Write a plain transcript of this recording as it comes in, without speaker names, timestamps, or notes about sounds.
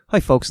Hi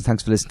folks, and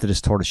thanks for listening to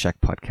this Tortoise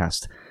Shack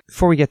podcast.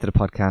 Before we get to the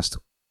podcast,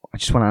 I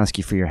just want to ask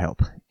you for your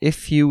help.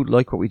 If you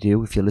like what we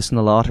do, if you listen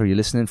a lot or you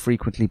listen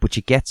infrequently, but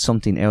you get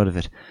something out of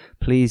it,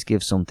 please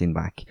give something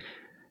back.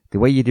 The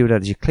way you do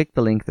that is you click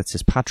the link that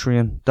says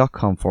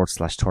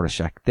patreon.com/Tortoise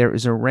Shack. There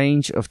is a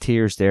range of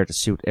tiers there to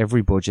suit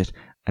every budget,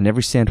 and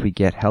every cent we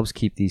get helps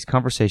keep these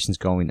conversations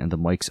going and the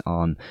mics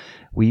on.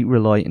 We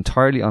rely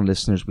entirely on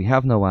listeners. We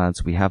have no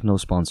ads. We have no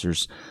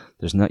sponsors.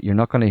 You're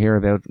not going to hear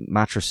about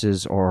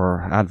mattresses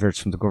or adverts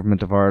from the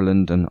government of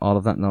Ireland and all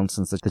of that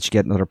nonsense that you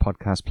get in other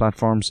podcast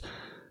platforms.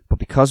 But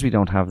because we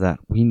don't have that,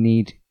 we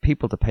need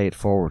people to pay it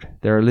forward.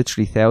 There are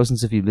literally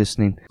thousands of you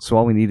listening, so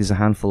all we need is a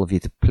handful of you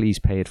to please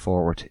pay it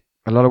forward.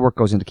 A lot of work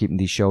goes into keeping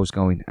these shows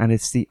going, and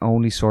it's the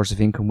only source of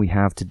income we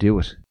have to do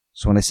it.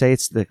 So when I say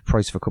it's the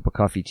price of a cup of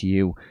coffee to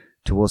you,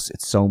 to us,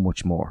 it's so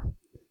much more.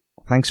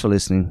 Thanks for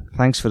listening.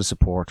 Thanks for the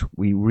support.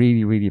 We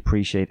really, really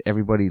appreciate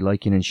everybody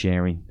liking and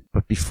sharing.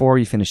 But before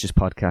you finish this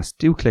podcast,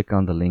 do click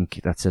on the link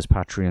that says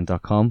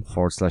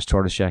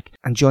patreon.com/Tortoise Shack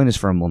and join us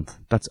for a month.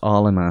 That's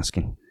all I'm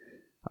asking.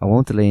 I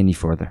won't delay any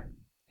further.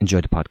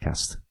 Enjoy the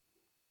podcast.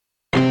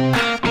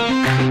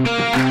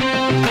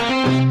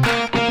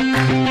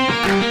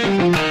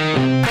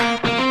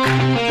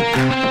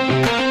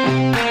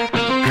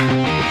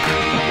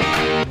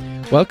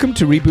 Welcome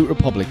to Reboot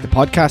Republic, the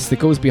podcast that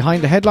goes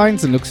behind the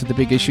headlines and looks at the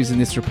big issues in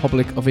this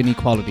republic of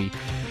inequality.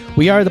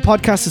 We are the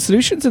podcast of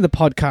solutions and the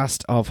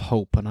podcast of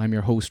hope, and I'm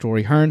your host,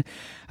 Rory Hearn,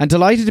 and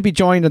delighted to be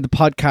joined on the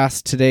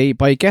podcast today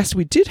by a guest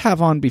we did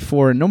have on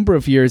before a number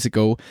of years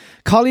ago,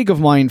 colleague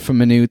of mine from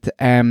Maynooth,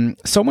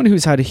 someone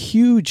who's had a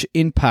huge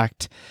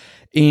impact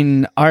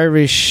in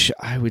Irish,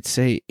 I would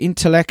say,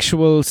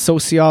 intellectual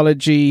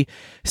sociology,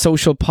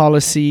 social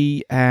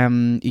policy,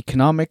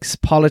 economics,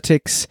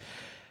 politics,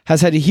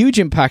 has had a huge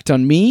impact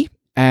on me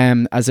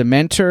as a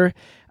mentor,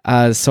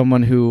 as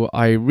someone who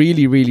I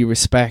really, really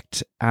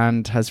respect,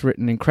 and has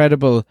written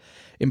incredible,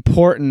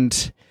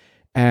 important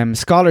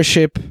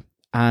scholarship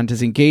and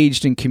has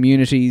engaged in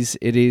communities.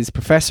 It is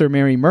Professor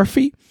Mary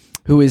Murphy,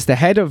 who is the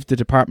head of the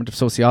Department of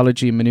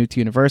Sociology in Maynooth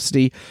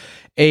University,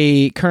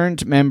 a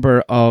current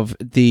member of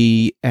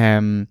the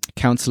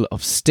Council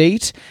of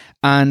State,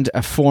 and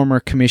a former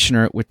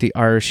commissioner with the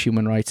Irish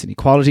Human Rights and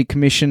Equality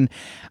Commission.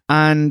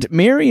 And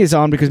Mary is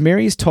on because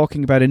Mary is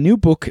talking about a new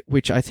book,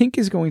 which I think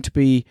is going to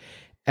be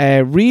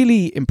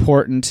really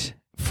important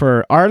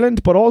for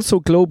Ireland, but also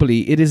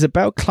globally. It is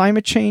about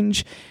climate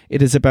change.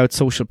 It is about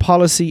social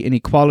policy,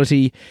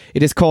 inequality.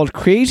 It is called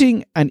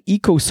Creating an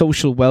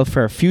Eco-Social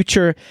Welfare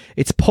Future.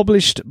 It's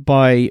published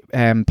by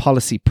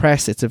Policy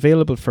Press. It's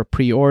available for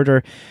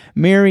pre-order.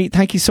 Mary,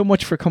 thank you so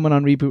much for coming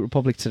on Reboot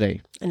Republic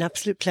today. An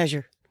absolute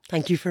pleasure.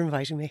 Thank you for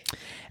inviting me.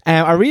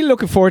 I'm really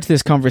looking forward to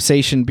this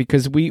conversation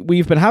because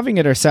we've been having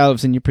it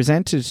ourselves, and you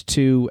presented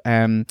to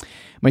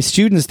my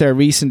students there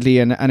recently,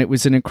 and it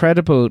was an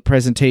incredible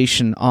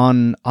presentation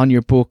on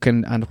your book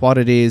and what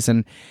it is.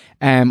 And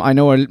I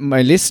know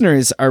my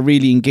listeners are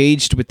really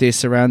engaged with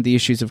this around the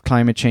issues of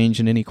climate change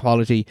and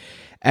inequality,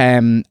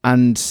 and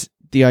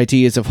the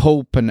ideas of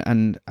hope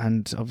and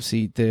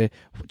obviously the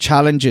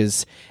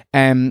challenges.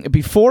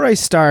 Before I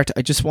start,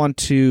 I just want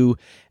to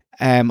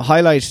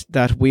highlight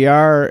that we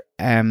are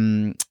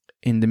in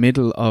the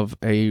middle of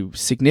a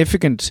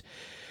significant,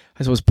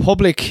 I suppose,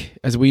 public,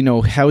 as we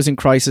know, housing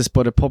crisis,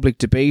 but a public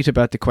debate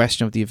about the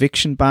question of the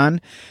eviction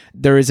ban.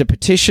 There is a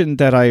petition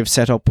that I have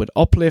set up with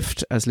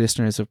Uplift, as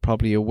listeners are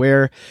probably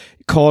aware,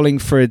 calling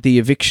for the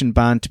eviction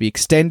ban to be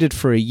extended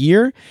for a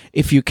year.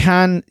 If you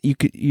can,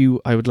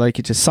 I would like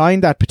you to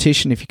sign that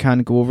petition. If you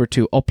can, go over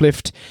to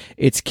Uplift.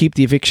 It's Keep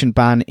the Eviction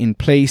Ban in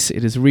Place.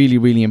 It is really,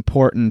 really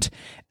important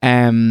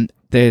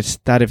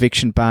that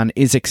eviction ban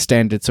is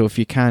extended. So if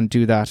you can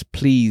do that,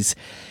 please.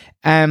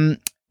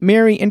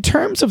 Mary, in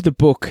terms of the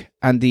book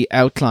and the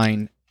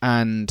outline,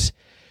 and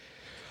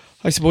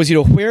I suppose,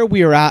 where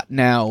we are at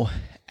now,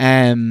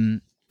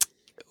 when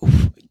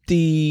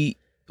we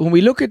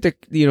look at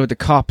the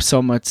COP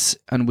summits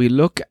and we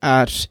look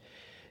at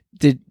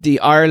the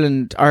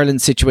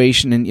Ireland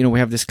situation, and we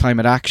have this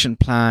climate action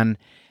plan,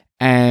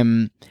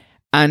 and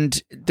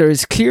there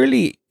is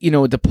clearly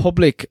the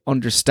public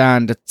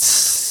understand that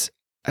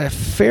at a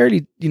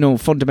fairly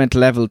fundamental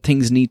level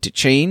things need to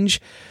change,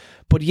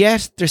 but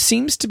yet there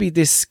seems to be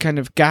this kind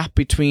of gap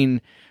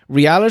between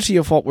reality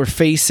of what we're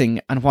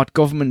facing and what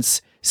governments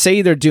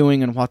say they're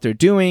doing and what they're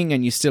doing.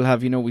 And you still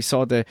have we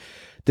saw the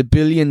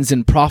billions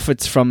in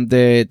profits from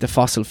the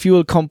fossil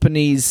fuel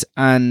companies,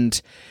 and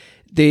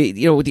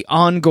the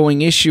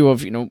ongoing issue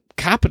of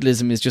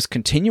capitalism is just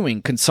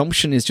continuing,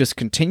 consumption is just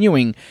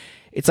continuing.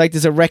 It's like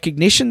there's a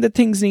recognition that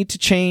things need to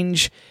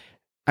change,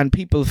 and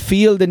people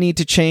feel the need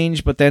to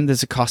change, but then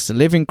there's a cost of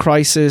living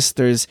crisis.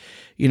 There's,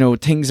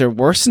 things are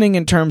worsening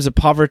in terms of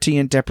poverty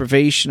and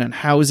deprivation and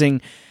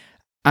housing.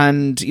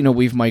 And,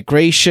 we've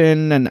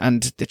migration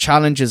and the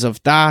challenges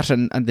of that,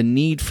 and the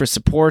need for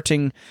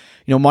supporting,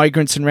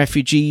 migrants and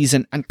refugees,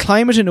 and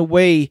climate in a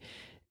way.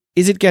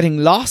 Is it getting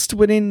lost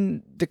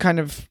within the kind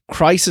of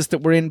crisis that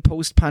we're in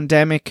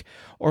post-pandemic?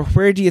 Or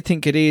where do you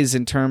think it is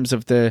in terms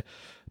of the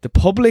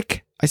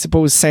public I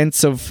suppose,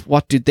 sense of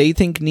what do they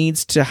think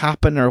needs to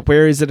happen, or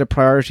where is it a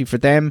priority for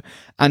them?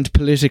 And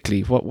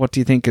politically, what do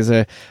you think is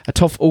a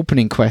tough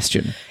opening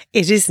question?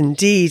 It is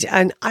indeed.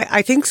 And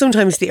I think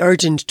sometimes the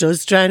urgent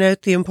does drown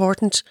out the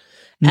important.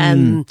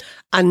 And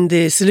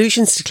the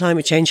solutions to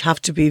climate change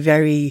have to be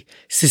very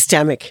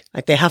systemic.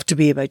 Like, they have to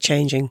be about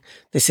changing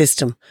the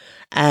system.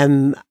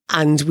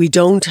 And we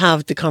don't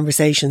have the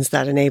conversations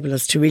that enable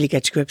us to really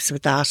get to grips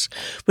with that.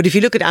 But if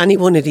you look at any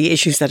one of the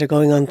issues that are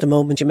going on at the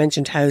moment, you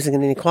mentioned housing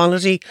and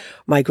inequality,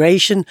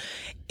 migration.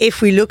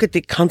 If we look at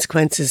the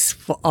consequences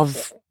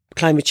of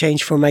climate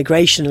change for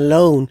migration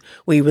alone,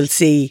 we will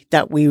see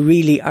that we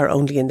really are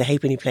only in the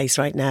halfpenny place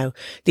right now.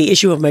 The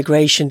issue of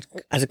migration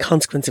as a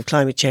consequence of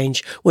climate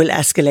change will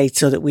escalate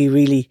so that we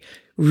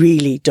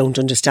really don't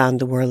understand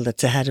the world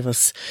that's ahead of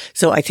us.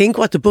 So I think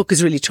what the book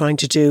is really trying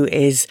to do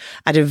is,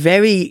 at a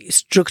very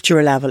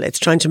structural level, it's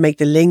trying to make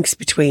the links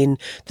between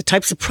the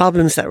types of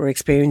problems that we're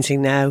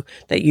experiencing now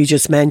that you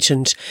just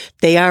mentioned.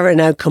 They are an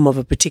outcome of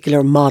a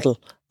particular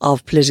model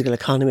of political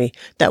economy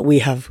that we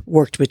have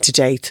worked with to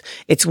date.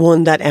 It's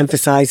one that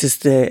emphasises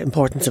the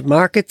importance of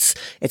markets.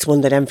 It's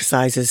one that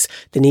emphasises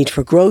the need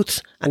for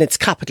growth, and it's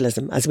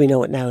capitalism as we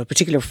know it now, a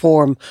particular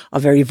form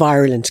of very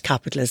virulent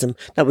capitalism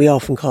that we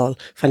often call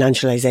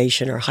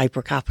financialisation or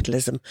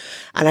hyper-capitalism.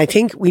 And I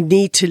think we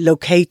need to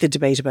locate the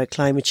debate about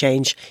climate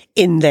change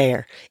in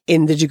there,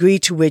 in the degree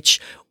to which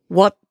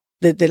what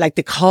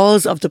the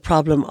cause of the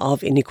problem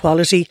of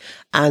inequality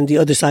and the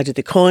other side of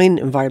the coin,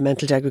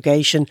 environmental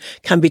degradation,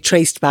 can be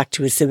traced back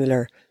to a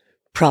similar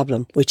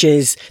problem, which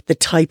is the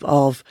type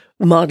of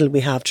model we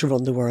have to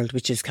run the world,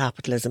 which is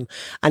capitalism.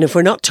 And if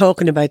we're not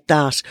talking about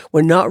that,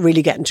 we're not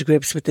really getting to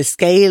grips with the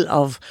scale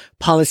of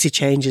policy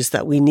changes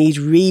that we need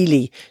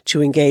really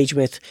to engage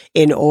with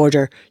in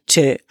order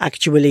to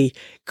actually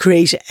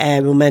create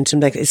a momentum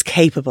that is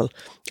capable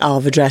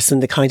of addressing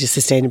the kind of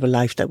sustainable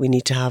life that we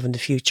need to have in the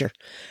future.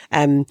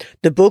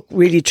 The book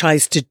really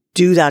tries to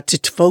do that,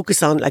 to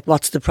focus on, like,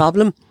 what's the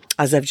problem?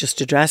 As I've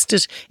just addressed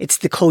it, it's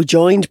the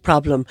co-joined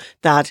problem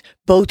that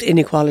both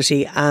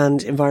inequality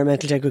and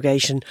environmental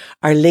degradation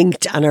are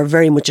linked and are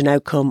very much an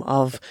outcome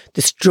of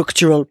the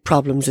structural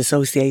problems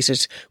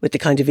associated with the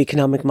kind of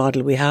economic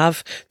model we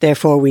have.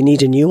 Therefore, we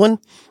need a new one.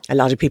 A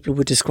lot of people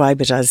would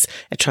describe it as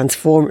a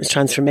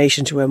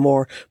transformation to a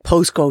more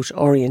post-growth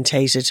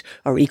orientated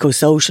or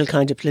eco-social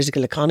kind of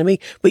political economy.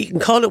 But you can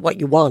call it what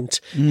you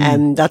want.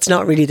 And that's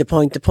not really the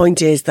point. The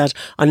point is that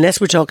unless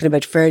we're talking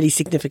about fairly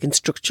significant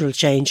structural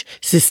change,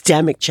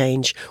 systemic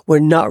change, we're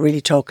not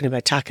really talking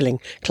about tackling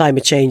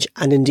climate change.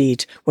 And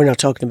indeed, we're not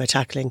talking about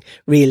tackling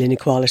real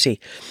inequality.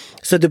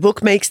 So the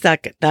book makes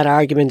that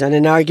argument, and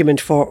an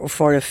argument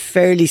for a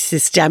fairly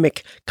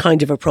systemic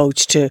kind of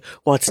approach to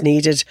what's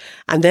needed.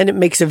 And then it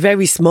makes a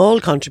very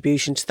small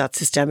contribution to that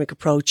systemic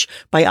approach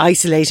by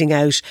isolating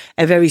out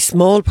a very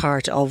small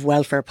part of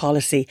welfare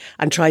policy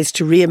and tries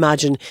to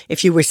reimagine,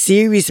 if you were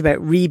serious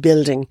about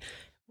rebuilding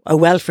a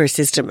welfare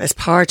system as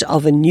part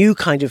of a new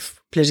kind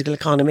of political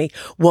economy,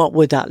 what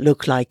would that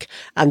look like?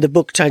 And the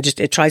book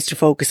it tries to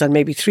focus on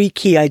maybe 3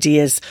 key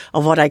ideas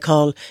of what I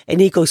call an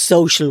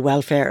eco-social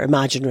welfare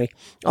imaginary,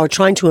 or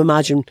trying to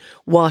imagine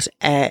what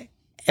a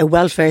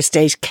welfare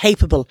state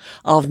capable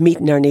of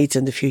meeting our needs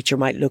in the future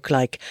might look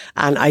like.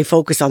 And I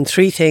focus on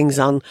 3 things,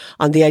 on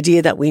the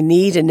idea that we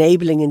need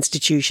enabling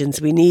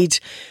institutions. We need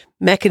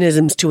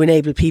mechanisms to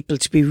enable people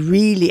to be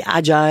really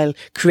agile,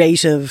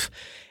 creative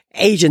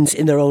agents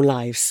in their own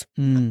lives.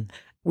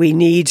 We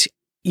need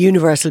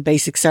universal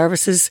basic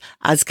services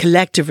as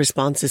collective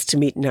responses to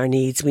meeting our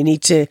needs. We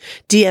need to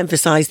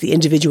de-emphasise the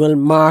individual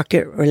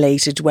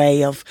market-related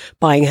way of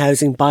buying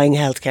housing, buying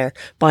healthcare,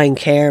 buying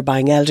care,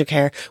 buying elder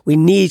care. We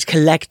need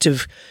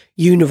collective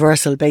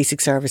universal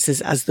basic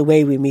services as the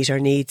way we meet our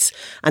needs.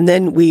 And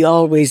then we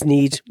always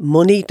need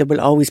money. There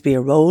will always be a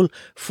role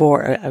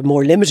for a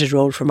more limited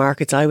role for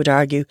markets, I would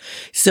argue.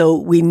 So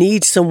we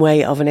need some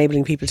way of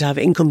enabling people to have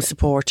income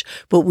support,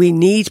 but we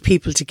need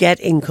people to get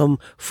income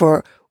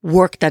for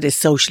work that is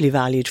socially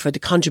valued, for the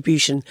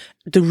contribution,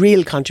 the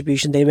real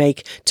contribution they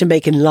make to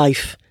making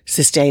life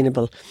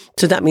sustainable.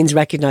 So that means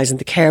recognising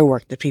the care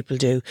work that people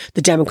do,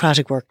 the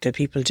democratic work that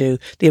people do,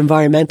 the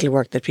environmental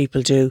work that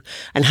people do,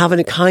 and having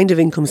a kind of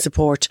income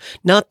support,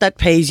 not that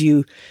pays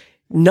you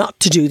not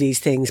to do these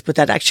things, but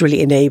that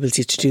actually enables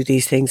you to do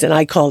these things. And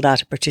I call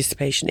that a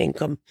participation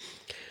income.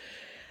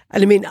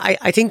 And I mean,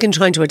 I think in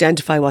trying to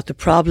identify what the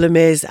problem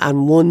is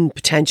and one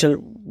potential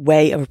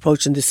way of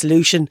approaching the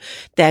solution,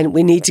 then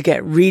we need to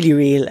get really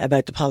real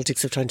about the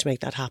politics of trying to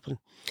make that happen.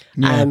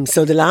 Yeah.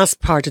 So the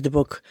last part of the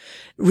book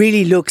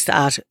really looks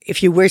at,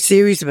 if you were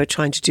serious about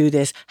trying to do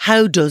this,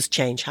 how does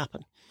change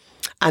happen?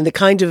 And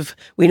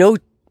we know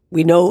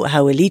We know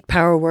how elite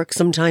power works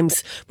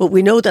sometimes, but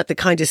we know that the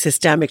kind of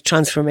systemic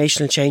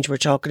transformational change we're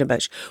talking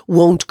about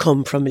won't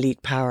come from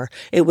elite power.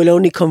 It will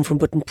only come from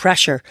putting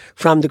pressure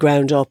from the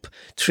ground up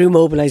through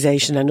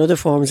mobilisation and other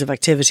forms of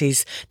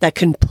activities that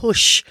can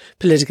push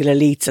political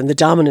elites and the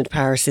dominant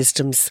power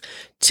systems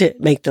to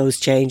make those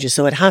changes.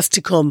 So it has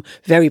to come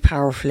very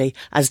powerfully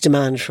as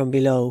demand from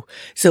below.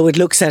 So it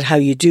looks at how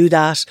you do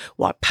that,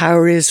 what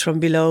power is from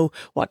below,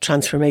 what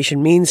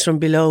transformation means from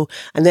below,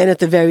 and then at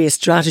the various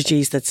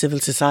strategies that civil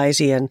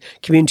society and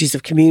communities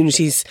of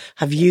communities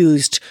have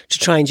used to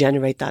try and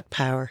generate that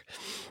power.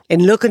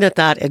 In looking at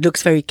that, it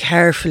looks very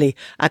carefully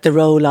at the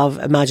role of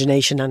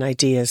imagination and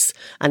ideas.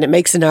 And it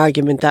makes an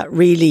argument that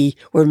really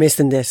we're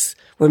missing this.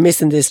 We're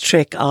missing this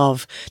trick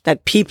of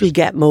that people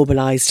get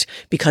mobilised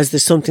because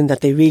there's something that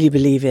they really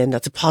believe in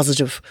that's a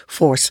positive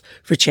force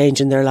for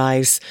change in their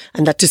lives.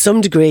 And that to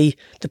some degree,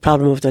 the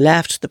problem of the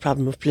left, the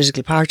problem of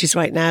political parties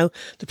right now,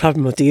 the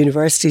problem of the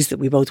universities that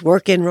we both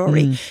work in,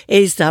 Rory,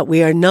 is that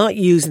we are not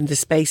using the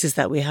spaces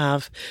that we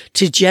have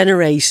to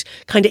generate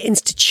kind of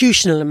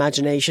institutional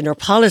imagination or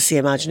policy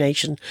imagination,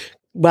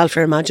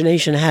 welfare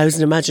imagination,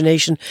 housing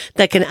imagination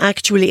that can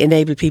actually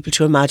enable people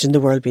to imagine the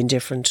world being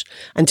different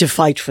and to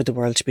fight for the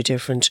world to be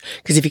different.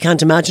 Because if you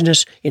can't imagine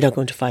it, you're not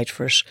going to fight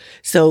for it.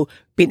 So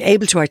being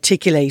able to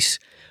articulate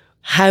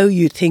how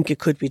you think it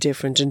could be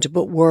different and to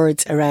put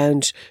words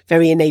around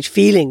very innate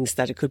feelings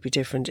that it could be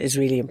different is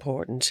really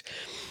important.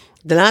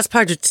 The last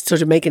part of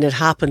sort of making it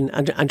happen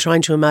and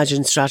trying to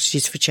imagine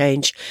strategies for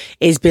change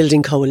is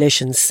building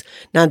coalitions.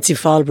 Nancy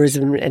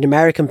Folber, in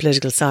American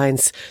political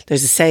science,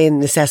 there's a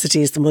saying,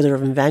 necessity is the mother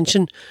of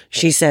invention.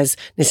 She says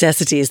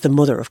necessity is the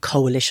mother of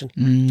coalition.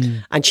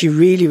 And she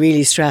really,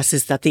 really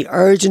stresses that the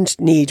urgent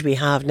need we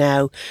have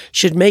now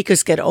should make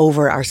us get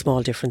over our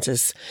small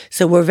differences.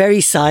 So we're very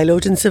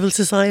siloed in civil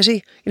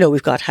society. You know,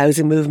 we've got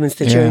housing movements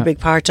that you're a big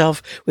part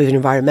of. We have an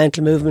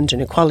environmental movement,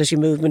 an equality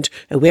movement,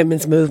 a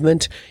women's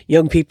movement,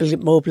 young people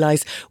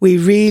mobilise. We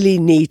really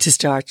need to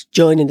start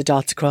joining the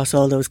dots across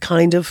all those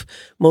kind of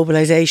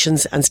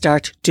mobilisations and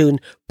start doing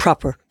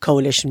proper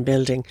coalition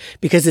building,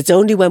 because it's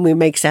only when we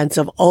make sense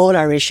of all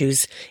our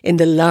issues in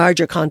the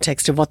larger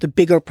context of what the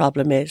bigger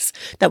problem is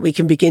that we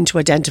can begin to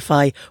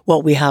identify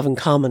what we have in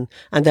common,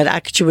 and that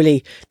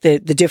actually the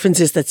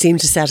differences that seem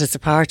to set us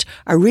apart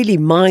are really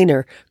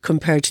minor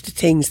compared to the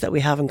things that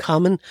we have in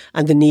common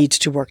and the need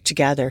to work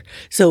together.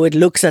 So it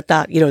looks at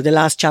that, you know, the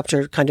last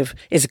chapter kind of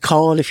is a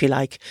call, if you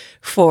like,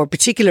 for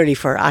particularly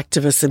for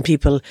activists and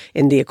people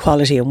in the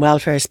equality and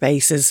welfare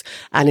spaces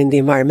and in the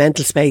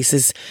environmental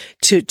spaces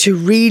to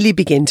really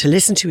begin to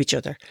listen to each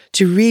other,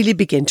 to really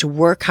begin to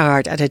work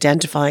hard at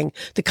identifying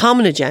the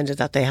common agenda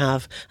that they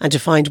have and to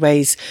find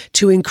ways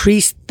to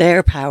increase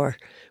their power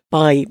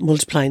by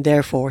multiplying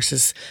their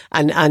forces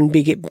and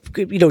begin,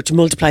 you know, to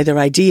multiply their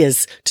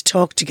ideas, to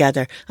talk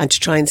together and to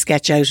try and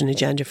sketch out an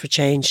agenda for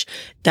change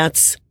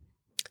that's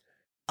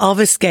of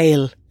a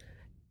scale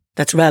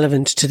that's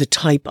relevant to the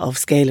type of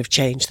scale of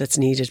change that's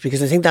needed.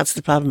 Because I think that's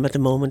the problem at the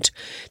moment.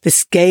 The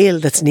scale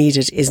that's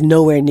needed is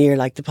nowhere near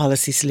like the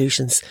policy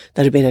solutions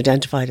that have been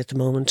identified at the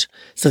moment.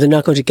 So they're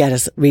not going to get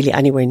us really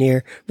anywhere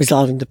near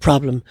resolving the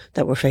problem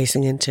that we're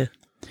facing into.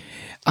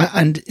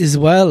 And as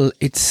well,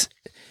 it's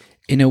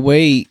in a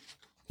way,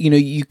 you know,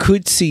 you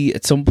could see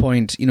at some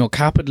point, you know,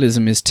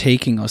 capitalism is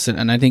taking us,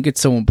 and I think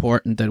it's so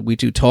important that we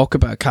do talk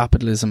about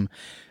capitalism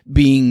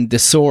being the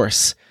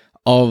source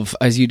of,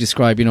 as you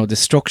describe, you know, the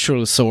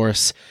structural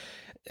source.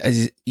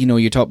 As you know,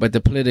 you talk about the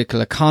political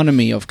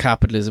economy of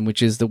capitalism,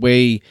 which is the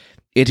way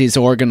it is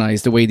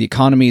organized, the way the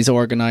economy is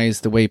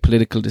organized, the way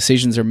political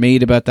decisions are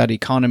made about that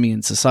economy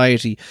and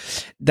society.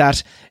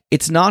 That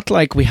it's not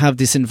like we have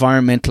this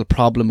environmental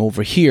problem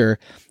over here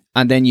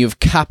and then you have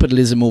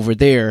capitalism over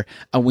there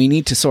and we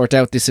need to sort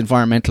out this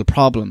environmental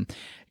problem.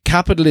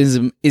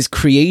 Capitalism is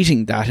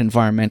creating that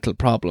environmental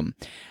problem,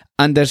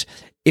 and that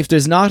if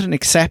there's not an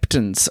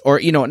acceptance, or,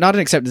 you know, not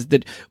an acceptance,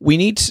 that we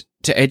need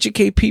to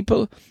educate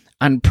people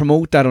and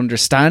promote that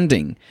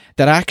understanding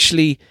that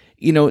actually,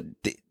 you know,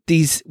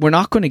 we're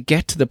not going to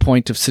get to the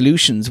point of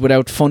solutions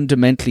without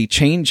fundamentally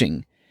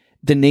changing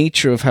the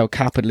nature of how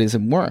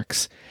capitalism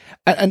works.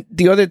 And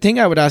the other thing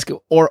I would ask,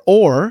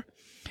 or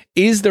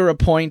is there a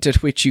point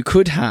at which you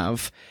could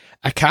have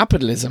a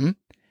capitalism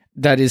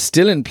that is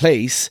still in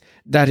place,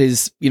 that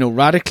is, you know,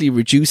 radically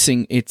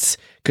reducing its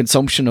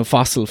consumption of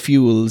fossil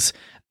fuels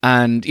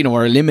and, you know,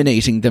 or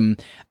eliminating them,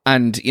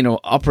 and, you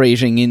know,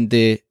 operating in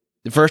the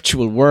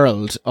virtual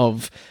world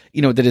of,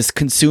 you know, that is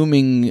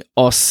consuming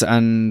us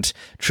and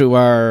through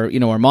our, you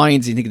know, our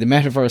minds? You think of the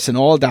metaverse and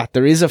all that.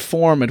 There is a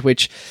form at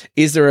which,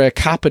 is there a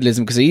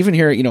capitalism? Because I even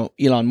hear, you know,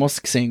 Elon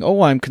Musk saying,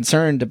 oh, I'm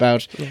concerned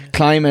about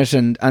climate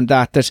and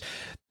that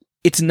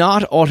it's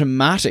not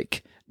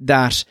automatic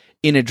that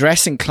in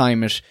addressing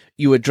climate,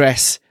 you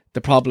address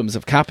the problems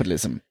of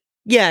capitalism.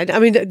 Yeah, I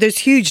mean, there's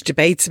huge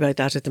debates about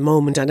that at the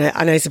moment, and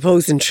I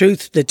suppose, in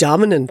truth, the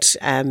dominant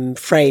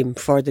frame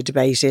for the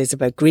debate is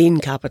about green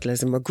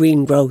capitalism or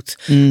green growth,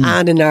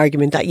 and an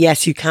argument that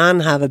yes, you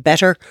can have a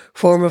better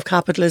form of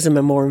capitalism,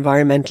 a more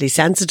environmentally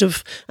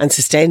sensitive and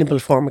sustainable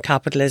form of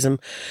capitalism.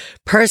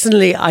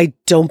 Personally, I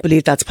don't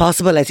believe that's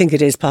possible. I think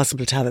it is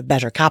possible to have a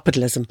better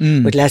capitalism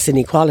with less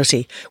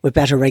inequality, with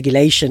better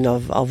regulation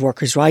of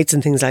workers' rights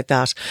and things like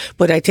that.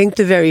 But I think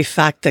the very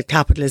fact that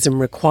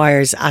capitalism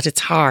requires, at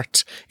its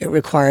heart, it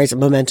requires a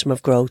momentum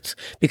of growth,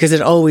 because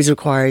it always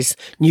requires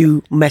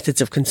new methods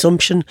of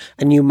consumption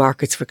and new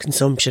markets for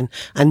consumption.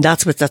 And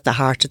that's what's at the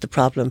heart of the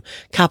problem.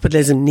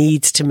 Capitalism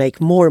needs to make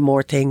more and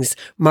more things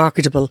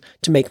marketable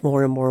to make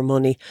more and more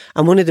money.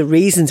 And one of the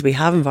reasons we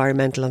have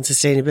environmental and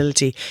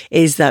sustainability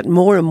is that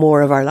more and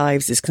more of our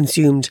lives is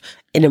consumed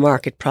in a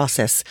market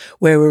process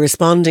where we're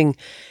responding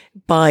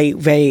by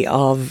way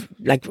of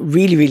like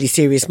really, really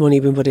serious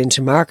money being put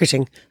into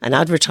marketing and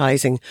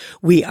advertising.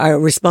 We are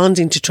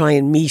responding to try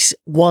and meet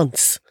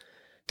wants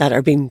that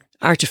are being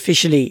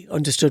artificially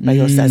understood by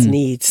us as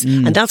needs.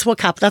 And that's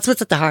what's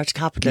at the heart of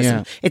capitalism.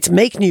 Yeah. It's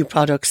make new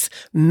products,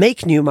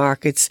 make new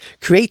markets,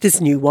 create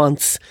this new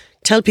wants,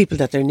 tell people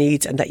that they're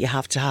needs and that you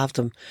have to have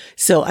them.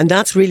 So, and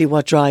that's really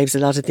what drives a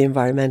lot of the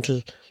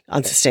environmental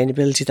and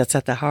sustainability that's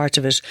at the heart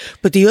of it.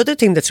 But the other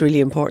thing that's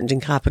really important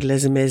in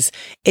capitalism is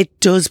it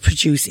does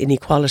produce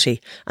inequality.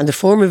 And the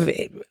form of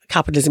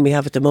capitalism we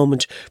have at the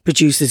moment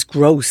produces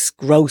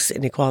gross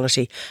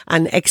inequality.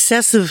 And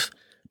excessive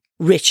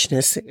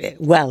richness,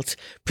 wealth,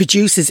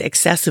 produces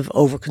excessive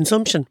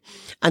overconsumption.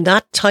 And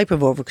that type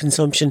of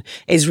overconsumption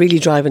is really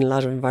driving a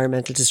lot of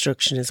environmental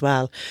destruction as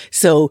well.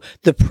 So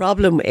the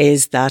problem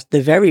is that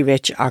the very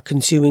rich are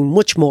consuming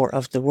much more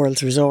of the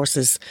world's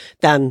resources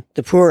than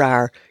the poor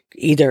are,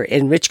 either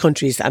in rich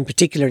countries and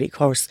particularly, of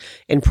course,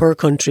 in poor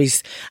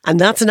countries. And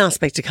that's an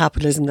aspect of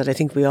capitalism that I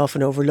think we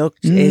often overlook,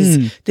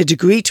 is the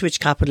degree to which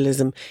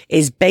capitalism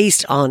is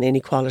based on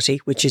inequality,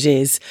 which it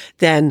is,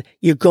 then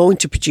you're going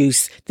to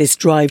produce this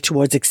drive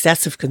towards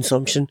excessive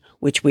consumption,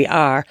 which we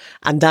are,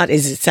 and that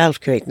is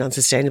itself creating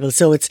unsustainable.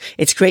 So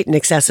it's creating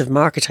excessive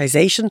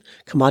marketization,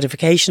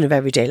 commodification of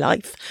everyday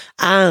life,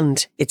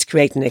 and it's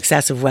creating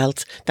excessive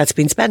wealth that's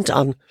been spent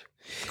on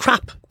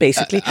crap,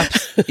 basically.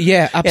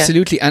 Yeah,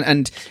 absolutely. Yeah.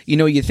 And you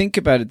know, you think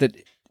about it, that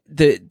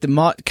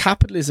the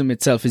capitalism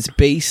itself is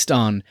based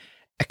on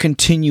a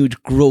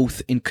continued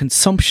growth in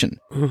consumption,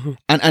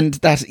 and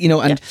that, you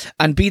know,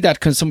 and be that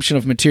consumption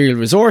of material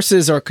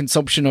resources or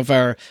consumption of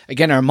our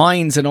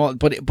minds and all,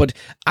 but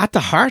at the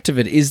heart of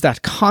it is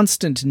that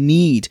constant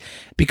need,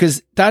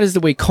 because that is the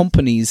way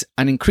companies,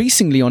 and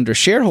increasingly under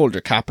shareholder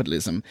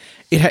capitalism,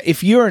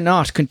 if you're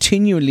not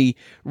continually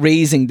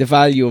raising the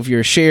value of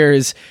your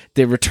shares,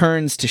 the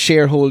returns to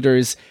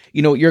shareholders,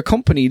 you know, your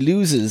company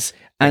loses.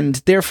 And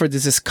therefore,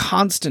 there's this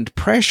constant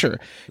pressure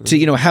to,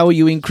 you know, how are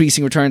you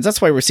increasing returns?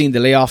 That's why we're seeing the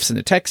layoffs in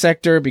the tech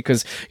sector,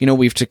 because, you know,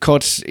 we have to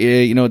cut,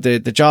 you know, the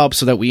jobs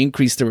so that we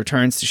increase the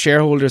returns to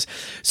shareholders.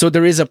 So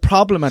there is a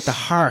problem at the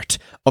heart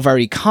of our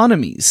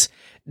economies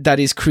that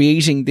is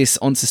creating this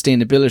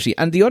unsustainability.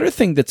 And the other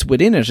thing that's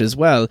within it as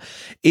well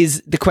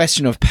is the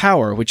question of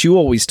power, which you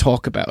always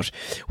talk about.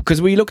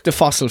 Because we look at the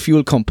fossil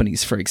fuel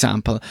companies, for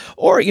example,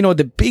 or, you know,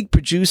 the big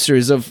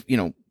producers of, you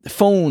know,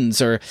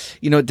 phones, or,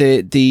 you know,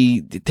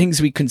 the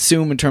things we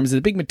consume in terms of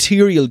the big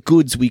material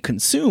goods we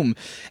consume,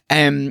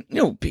 you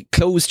know, big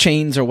clothes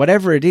chains or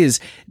whatever it is,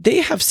 they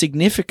have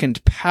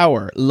significant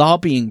power,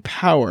 lobbying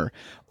power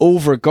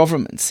over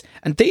governments,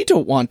 and they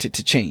don't want it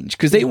to change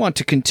because they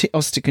want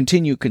us to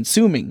continue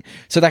consuming.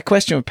 So that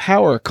question of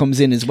power comes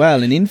in as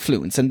well, and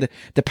influence, and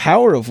the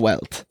power of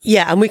wealth.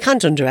 Yeah, and we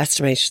can't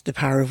underestimate the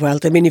power of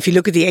wealth. I mean, if you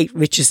look at the 8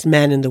 richest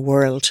men in the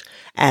world,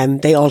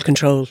 they all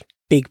control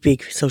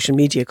big social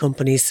media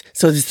companies.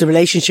 So there's the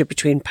relationship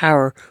between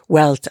power,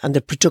 wealth, and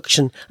the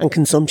production and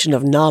consumption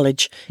of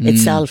knowledge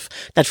itself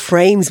that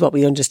frames what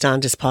we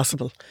understand as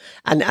possible.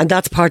 And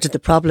that's part of the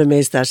problem,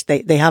 is that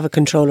they have a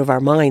control of our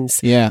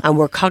minds. Yeah. And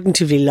we're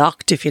cognitively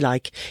locked, if you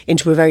like,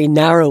 into a very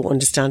narrow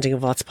understanding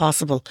of what's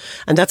possible.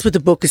 And that's what the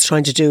book is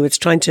trying to do. It's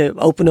trying to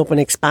open up and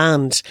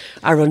expand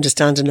our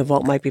understanding of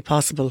what might be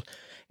possible.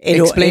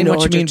 Explain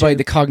what you mean by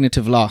the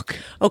cognitive lock.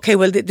 Okay,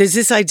 well, there's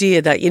this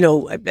idea that, you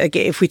know,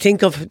 if we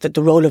think of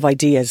the role of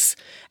ideas,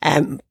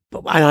 and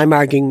I'm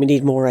arguing we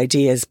need more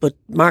ideas, but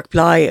Mark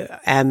Bly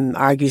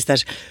argues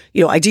that,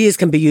 you know, ideas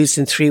can be used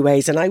in 3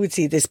 ways. And I would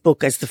see this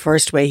book as the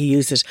first way he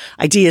used it.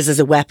 Ideas as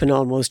a weapon,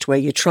 almost, where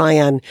you try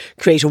and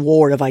create a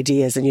war of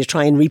ideas and you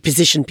try and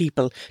reposition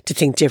people to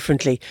think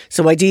differently.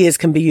 So ideas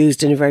can be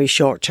used in a very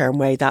short-term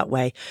way that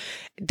way.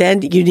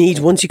 Then you need,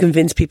 once you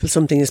convince people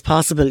something is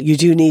possible, you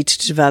do need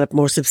to develop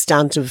more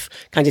substantive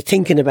kind of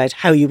thinking about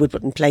how you would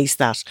put in place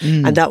that.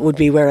 And that would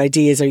be where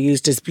ideas are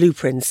used as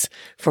blueprints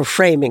for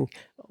framing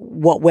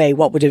what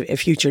would a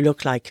future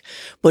look like.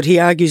 But he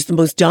argues the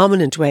most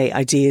dominant way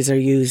ideas are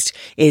used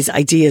is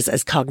ideas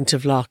as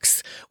cognitive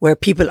locks, where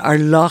people are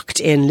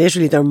locked in,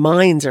 literally their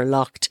minds are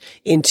locked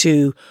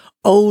into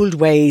old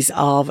ways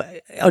of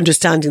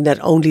understanding that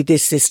only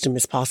this system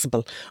is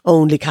possible,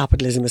 only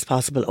capitalism is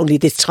possible, only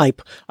this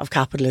type of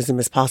capitalism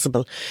is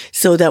possible,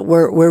 so that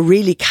we're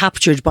really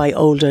captured by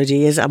old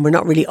ideas and we're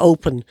not really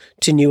open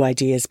to new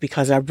ideas,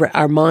 because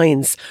our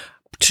minds,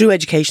 through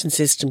education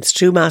systems,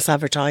 through mass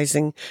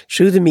advertising,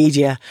 through the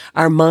media,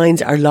 our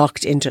minds are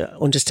locked into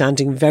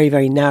understanding very,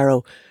 very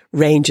narrow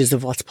ranges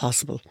of what's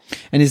possible.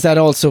 And is that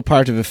also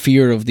part of a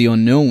fear of the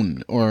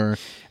unknown, or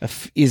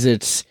is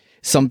it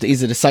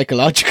a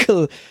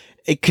psychological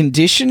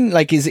condition?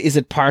 Like, is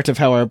it part of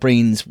how our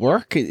brains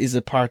work? Is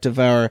it part of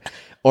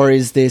or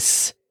is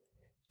this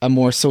a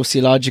more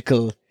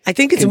sociological I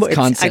think it's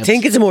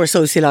a more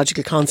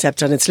sociological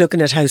concept, and it's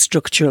looking at how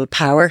structural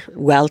power,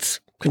 wealth,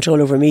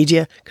 control over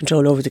media,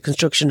 control over the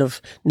construction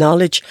of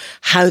knowledge,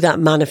 how that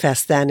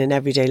manifests then in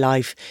everyday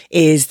life,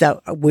 is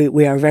that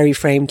we are very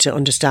framed to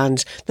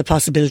understand the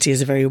possibility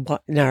as a very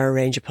narrow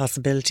range of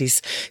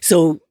possibilities.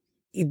 So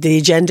the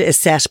agenda is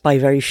set by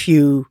very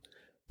few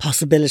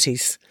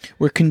possibilities.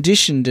 We're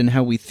conditioned in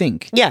how we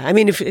think. Yeah, I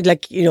mean,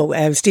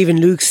 if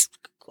Stephen Luke's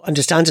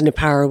understanding of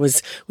power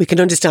was, we can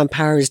understand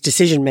power as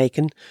decision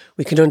making.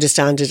 We can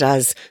understand it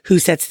as who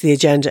sets the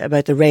agenda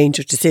about the range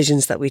of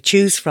decisions that we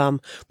choose from.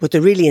 But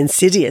the really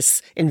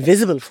insidious,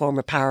 invisible form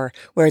of power,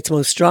 where it's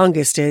most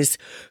strongest, is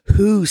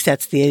who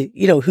sets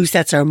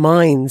our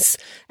minds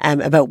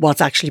about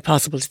what's actually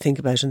possible to think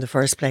about in the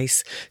first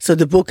place. So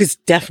the book is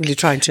definitely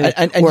trying to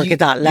work at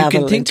that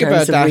level in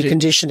terms of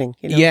reconditioning.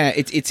 Yeah,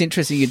 it's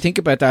interesting. You think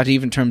about that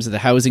even in terms of the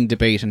housing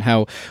debate, and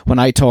how when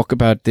I talk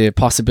about the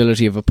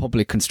possibility of a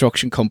public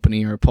construction company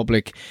or a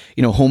public,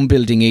 home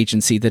building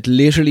agency, that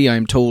literally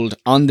I'm told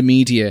on the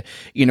media,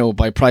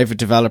 by private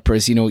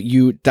developers,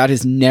 that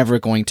is never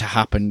going to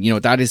happen.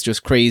 That is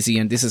just crazy.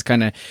 And this is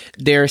kind of,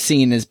 they're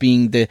seen as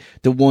being the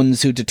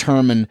ones who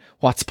determine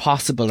what's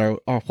possible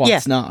or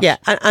what's not. Yeah.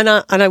 And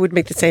I would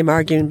make the same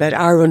argument about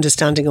our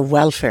understanding of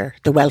welfare,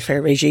 the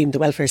welfare regime, the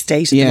welfare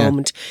state at the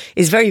moment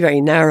is very,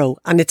 very narrow.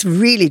 And it's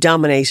really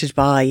dominated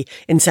by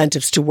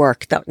incentives to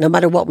work, that no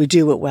matter what we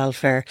do with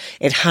welfare,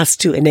 it has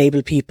to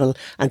enable people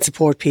and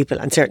support people,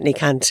 and certainly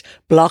can't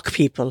block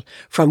people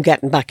from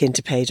getting back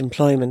into paid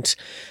employment.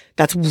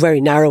 That's a very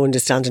narrow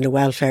understanding of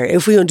welfare.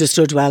 If we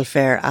understood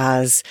welfare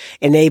as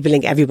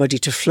enabling everybody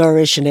to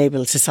flourish,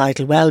 enable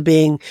societal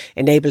well-being,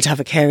 enable to have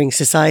a caring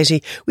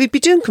society, we'd be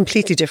doing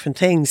completely different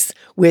things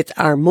with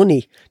our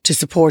money to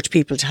support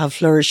people to have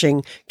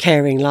flourishing,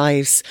 caring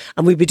lives.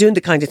 And we'd be doing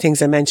the kind of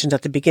things I mentioned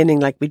at the beginning,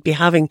 like we'd be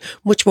having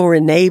much more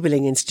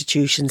enabling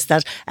institutions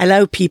that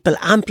allow people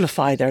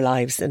amplify their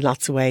lives in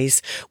lots of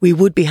ways. We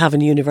would be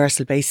having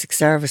universal basic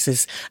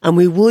services, and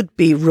we would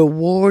be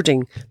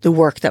rewarding the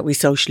work that we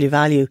socially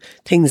value,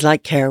 things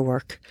like care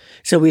work.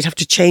 So we'd have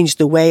to change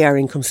the way our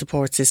income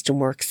support system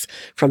works,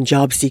 from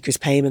job seekers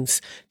payments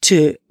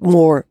to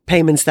more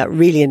payments that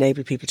really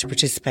enable people to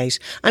participate.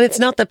 And it's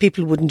not that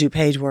people wouldn't do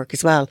paid work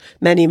as well.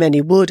 Many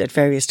would at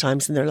various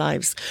times in their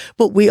lives.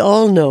 But we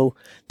all know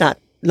that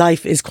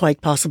life is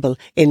quite possible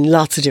in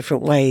lots of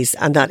different ways,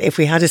 and that if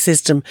we had a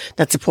system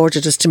that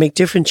supported us to make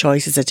different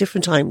choices at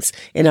different times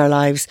in our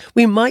lives,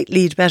 we might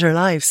lead better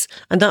lives,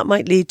 and that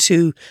might lead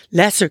to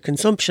lesser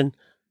consumption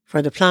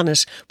for the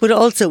planet, but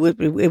also it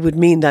would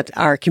mean that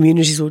our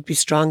communities would be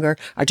stronger,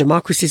 our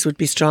democracies would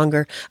be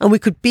stronger, and we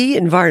could be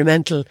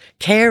environmental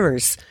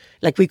carers.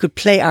 Like, we could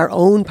play our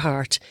own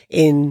part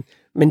in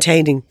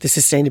maintaining the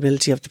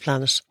sustainability of the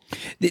planet.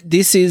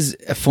 This is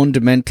a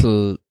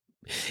fundamental,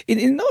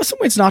 in some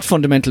ways not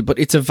fundamental, but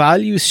it's a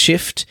values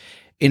shift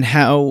in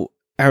how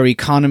our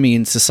economy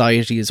and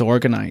society is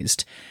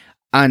organised.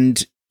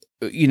 And,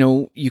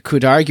 you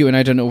could argue, and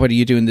I don't know what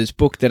you do in this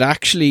book, that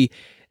actually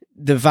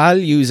the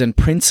values and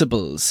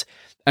principles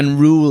and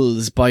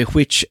rules by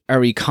which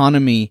our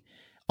economy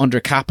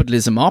under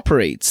capitalism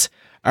operates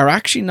are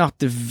actually not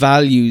the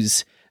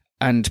values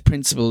and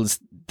principles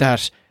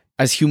that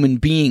as human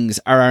beings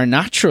are our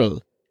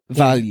natural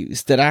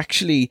values, that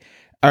actually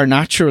our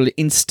natural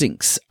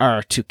instincts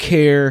are to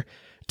care,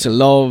 to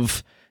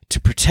love, to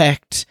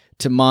protect,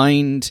 to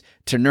mind,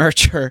 to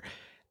nurture.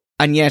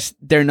 And yet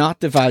they're not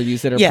the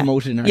values that are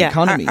promoted in our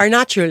economy. Our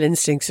natural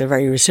instincts are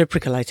very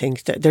reciprocal, I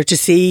think. They're to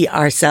see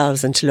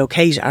ourselves and to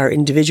locate our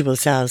individual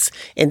selves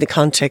in the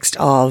context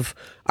of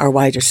our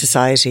wider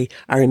society,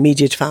 our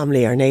immediate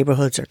family, our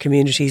neighbourhoods, our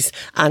communities,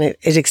 and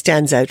it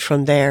extends out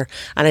from there.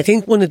 And I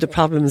think one of the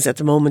problems at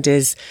the moment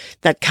is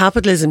that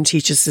capitalism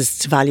teaches us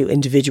to value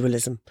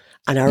individualism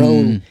and our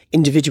own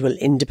individual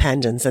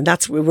independence. And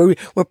that's where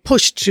we're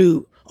pushed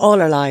through all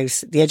our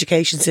lives, the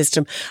education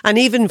system, and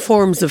even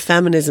forms of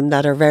feminism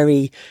that are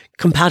very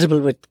compatible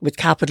with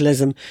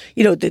capitalism.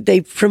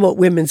 They promote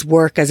women's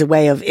work as a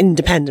way of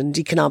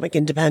economic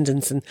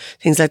independence and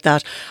things like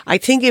that. I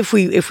think if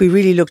we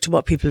really look to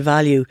what people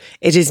value,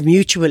 it is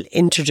mutual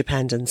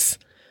interdependence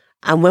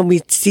And when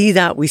we see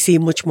that, we see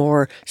much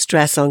more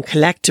stress on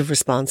collective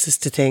responses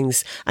to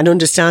things and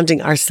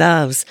understanding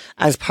ourselves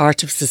as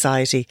part of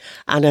society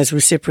and as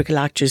reciprocal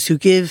actors who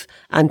give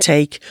and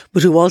take,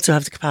 but who also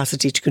have the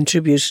capacity to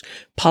contribute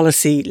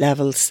policy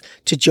levels,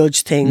 to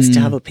judge things,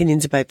 to have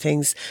opinions about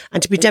things,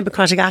 and to be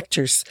democratic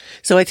actors.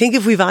 So I think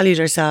if we valued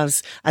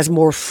ourselves as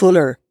more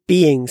fuller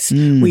beings,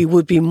 we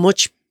would be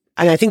much,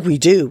 and I think we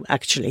do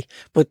actually,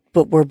 but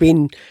we're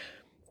being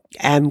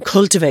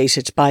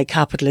cultivated by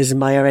capitalism,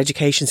 by our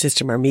education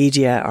system, our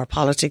media, our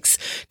politics,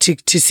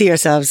 to see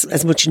ourselves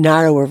as much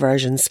narrower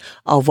versions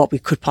of what we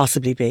could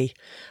possibly be.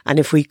 And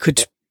if we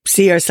could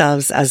see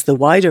ourselves as the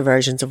wider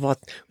versions of what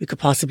we could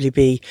possibly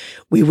be,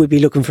 we would be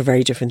looking for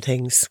very different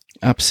things.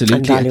 Absolutely.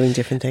 And valuing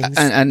different things.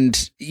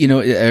 And you know,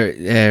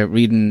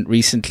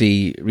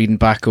 reading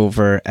back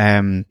over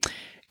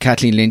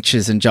Kathleen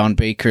Lynch's and John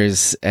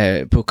Baker's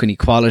book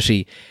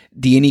Inequality,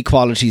 the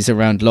inequalities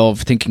around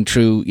love, thinking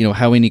through, you know,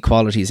 how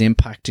inequality is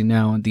impacting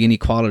now, and the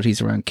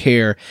inequalities around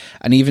care,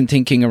 and even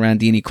thinking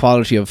around the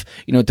inequality of,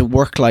 you know, the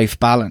work-life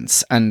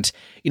balance, and,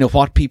 you know,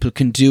 what people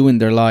can do in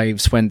their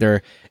lives when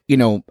they're, you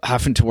know,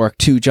 having to work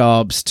 2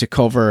 jobs to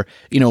cover,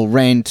 you know,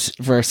 rent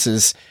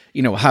versus,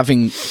 you know,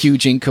 having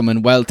huge income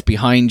and wealth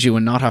behind you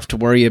and not have to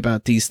worry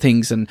about these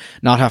things and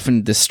not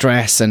having the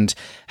stress, and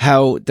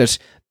how that,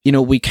 you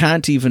know, we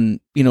can't even,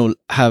 you know,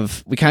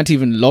 we can't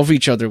even love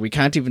each other. We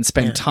can't even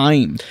spend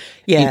time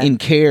in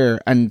care,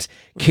 and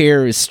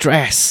care is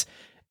stress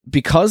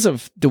because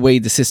of the way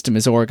the system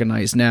is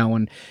organized now.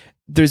 And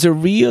there's a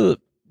real,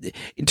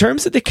 in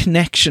terms of the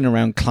connection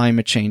around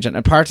climate change, and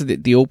a part of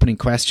the opening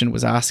question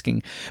was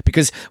asking,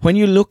 because when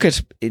you look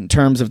at, in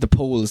terms of the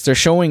polls, they're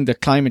showing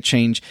that climate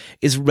change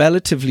is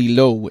relatively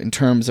low in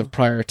terms of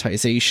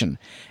prioritization,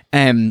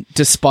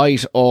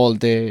 despite all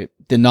the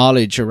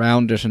knowledge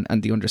around it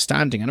and the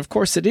understanding. And of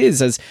course it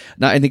is, as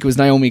I think it was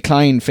Naomi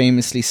Klein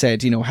famously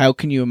said, you know, how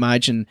can you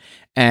imagine,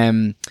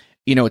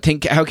 you know,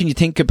 how can you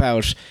think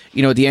about,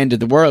 you know, the end of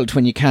the world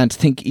when you can't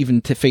think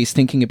even to face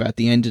thinking about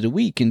the end of the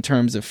week, in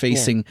terms of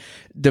facing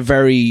the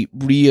very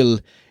real,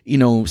 you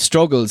know,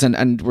 struggles.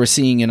 And we're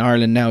seeing in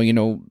Ireland now, you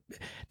know,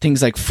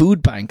 things like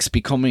food banks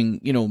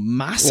becoming, you know,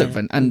 massive,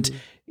 and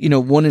you know,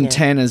 1 in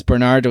 10, as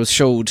Bernardo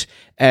showed,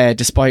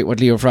 despite what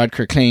Leo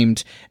Varadkar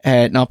claimed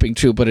not being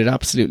true, but it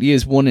absolutely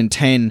is, 1 in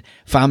 10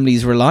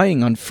 families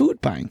relying on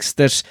food banks.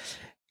 That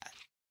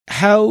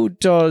how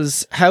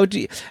do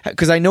you,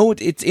 because I know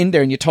it's in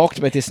there and you talked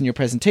about this in your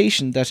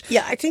presentation, that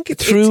I think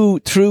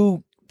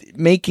through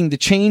making the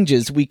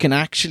changes we can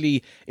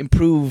actually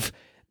improve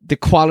the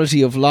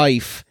quality of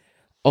life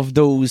of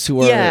those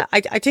who are... I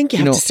think you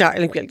have to start...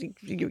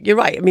 You're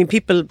right. I mean,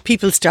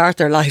 people start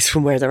their lives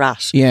from where they're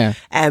at. Yeah.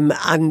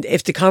 And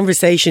if the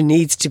conversation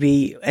needs to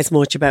be as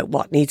much about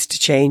what needs to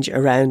change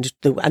around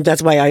and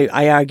that's why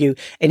I argue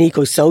an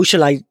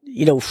eco-social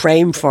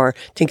frame for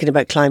thinking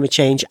about climate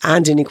change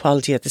and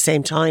inequality at the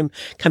same time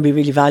can be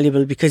really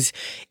valuable, because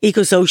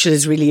eco-social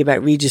is really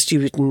about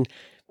redistributing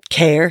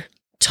care,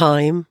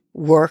 time,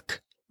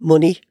 work,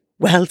 money,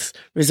 wealth,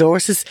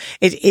 resources.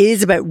 It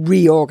is about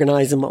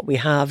reorganising what we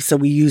have so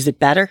we use it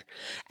better,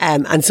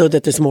 and so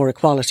that there's more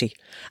equality.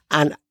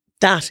 And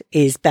that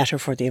is better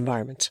for the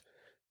environment.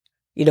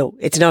 You know,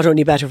 it's not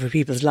only better for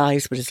people's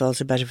lives, but it's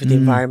also better for the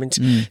environment.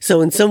 So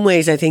in some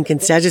ways, I think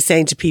instead of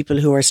saying to people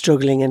who are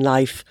struggling in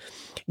life,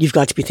 you've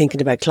got to be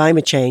thinking about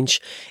climate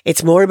change,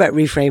 it's more about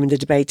reframing the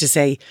debate to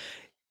say,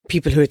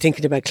 people who are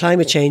thinking about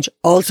climate change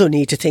also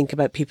need to think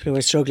about people who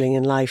are struggling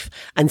in life,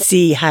 and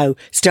see how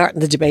starting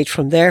the debate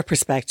from their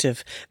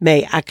perspective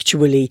may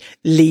actually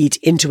lead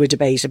into a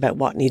debate about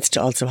what needs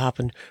to also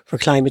happen for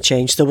climate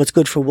change. So what's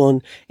good for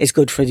one is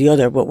good for the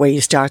other, but where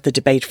you start the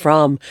debate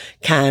from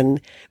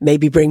can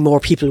maybe bring more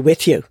people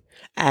with you.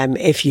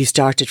 If you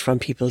started from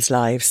people's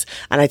lives.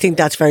 And I think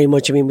that's very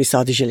much, I mean, we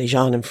saw the Gilets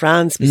Jaunes in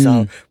France, we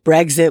saw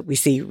Brexit, we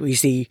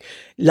see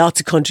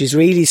lots of countries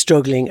really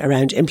struggling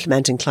around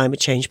implementing climate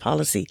change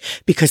policy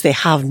because they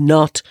have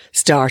not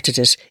started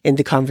it in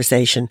the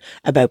conversation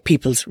about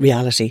people's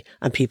reality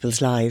and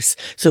people's lives.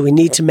 So we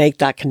need to make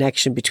that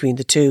connection between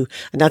the two.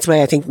 And that's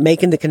why I think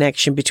making the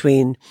connection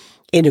between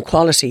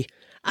inequality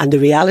and the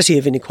reality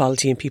of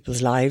inequality in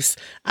people's lives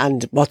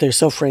and what they're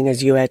suffering,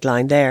 as you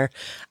outlined there,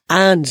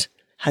 and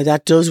how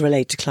that does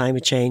relate to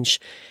climate change,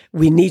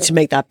 we need to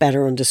make that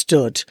better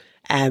understood.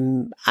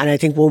 And I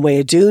think one way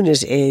of doing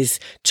it is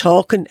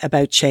talking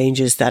about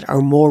changes that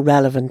are more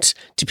relevant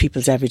to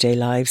people's everyday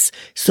lives,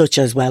 such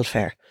as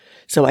welfare.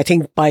 So I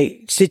think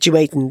by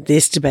situating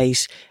this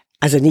debate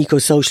as an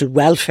eco-social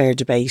welfare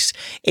debate,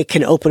 it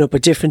can open up a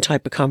different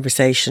type of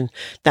conversation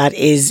that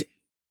is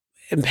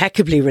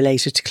impeccably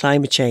related to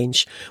climate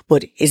change,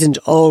 but isn't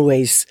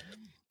always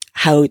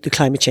how the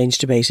climate change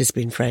debate has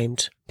been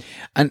framed.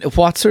 And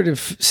what sort of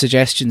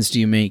suggestions do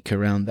you make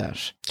around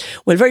that?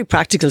 Well, very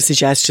practical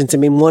suggestions. I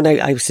mean, one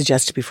I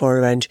suggested before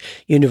around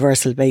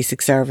universal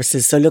basic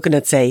services. So looking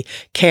at, say,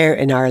 care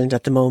in Ireland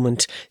at the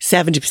moment,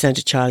 70%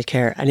 of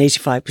childcare and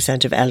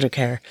 85% of elder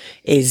care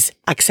is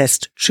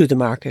accessed through the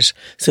market.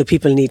 So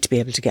people need to be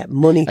able to get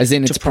money as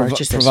in to it's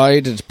purchase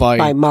provided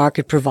by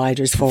market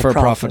providers for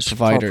profit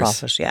providers.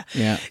 For profit,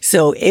 Yeah.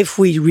 So if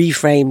we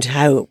reframed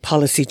how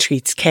policy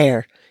treats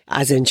care,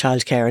 as in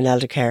childcare and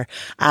elder care,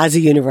 as a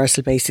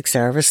universal basic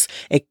service,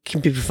 it can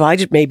be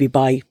provided maybe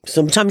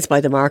sometimes by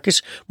the market,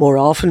 more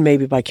often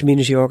maybe by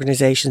community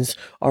organisations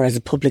or as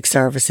a public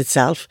service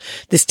itself.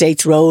 The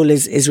state's role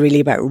is really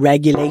about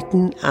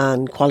regulating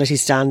and quality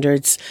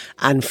standards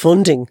and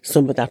funding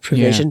some of that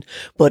provision,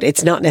 but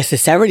it's not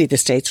necessarily the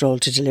state's role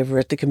to deliver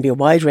it. There can be a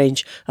wide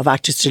range of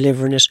actors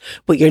delivering it,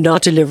 but you're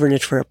not delivering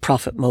it for a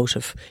profit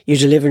motive. You're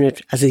delivering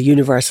it as a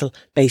universal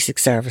basic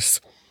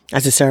service,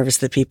 as a service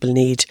that people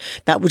need.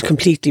 That would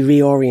completely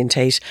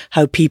reorientate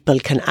how people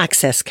can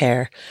access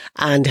care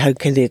and how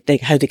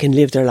they can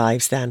live their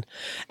lives then.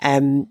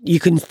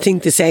 You can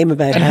think the same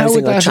about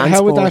housing or transport.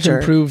 How would that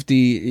improve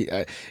the,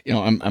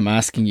 I'm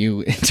asking you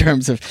in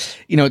terms of,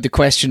 the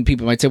question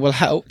people might say, well,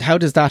 how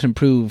does that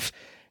improve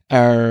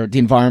the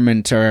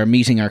environment or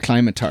meeting our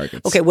climate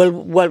targets? Okay,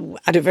 well,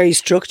 at a very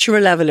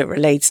structural level, it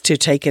relates to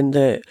taking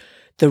the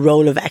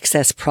role of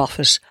excess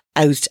profit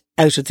out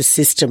of the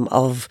system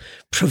of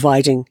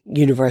providing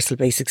universal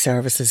basic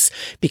services,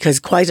 because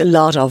quite a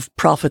lot of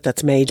profit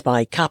that's made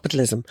by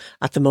capitalism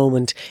at the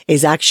moment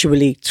is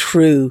actually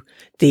through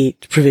the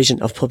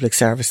provision of public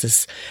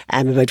services,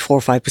 about 4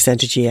 or 5% of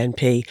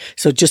GNP.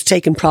 So just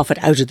taking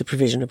profit out of the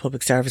provision of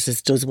public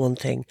services does one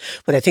thing,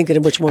 but I think at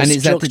a much more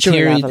structural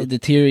level. And is that the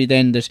theory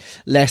then that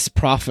less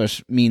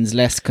profit means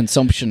less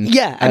consumption?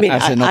 Yeah, I mean,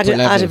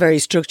 at a very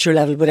structural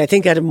level, but I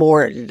think at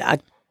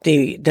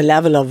the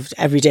level of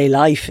everyday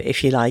life,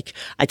 if you like,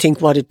 I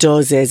think what it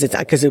does is,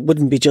 because it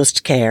wouldn't be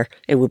just care,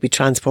 it would be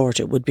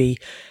transport, it would be,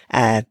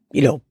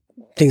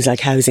 things like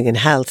housing and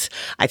health.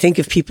 I think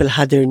if people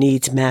had their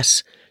needs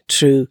met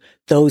through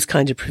those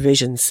kind of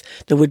provisions,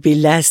 there would be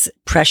less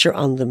pressure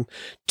on them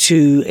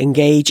to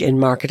engage in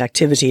market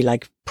activity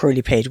like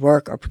poorly paid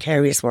work or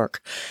precarious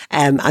work.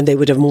 And they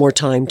would have more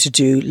time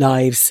to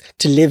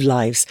live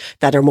lives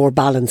that are more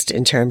balanced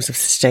in terms of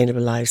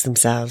sustainable lives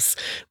themselves,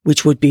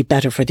 which would be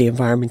better for the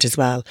environment as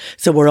well.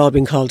 So we're all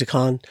being called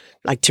upon,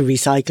 like, to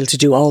recycle, to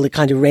do all the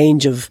kind of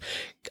range of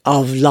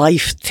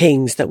life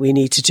things that we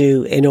need to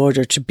do in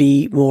order to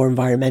be more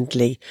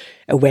environmentally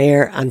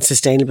aware and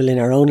sustainable in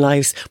our own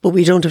lives. But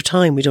we don't have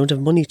time. We don't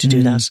have money to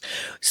do that.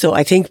 So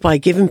I think by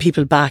giving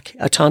people back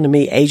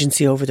autonomy,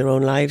 agency over their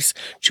own lives,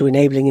 through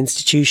enabling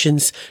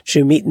institutions,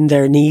 through meeting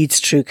their needs,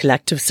 through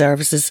collective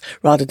services,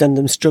 rather than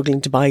them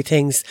struggling to buy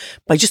things,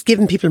 by just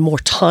giving people more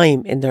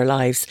time in their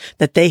lives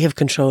that they have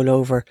control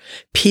over,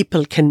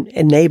 people can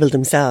enable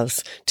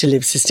themselves to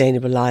live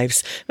sustainable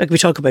lives. Like, we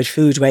talk about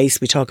food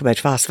waste, we talk about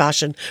fast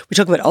fashion, we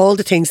talk about all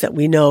the things that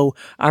we know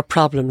are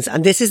problems.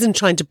 And this isn't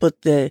trying to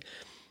put the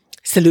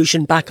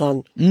solution back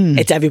on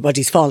it's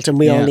everybody's fault and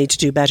we all need to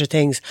do better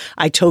things.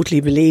 I totally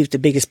believe the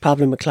biggest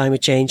problem with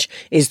climate change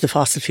is the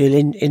fossil fuel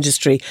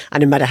industry,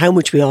 and no matter how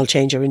much we all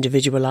change our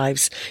individual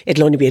lives,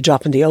 it'll only be a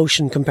drop in the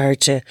ocean compared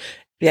to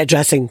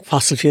addressing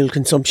fossil fuel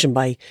consumption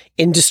by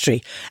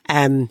industry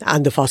and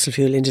the fossil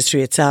fuel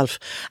industry itself.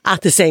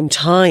 At the same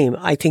time,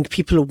 I think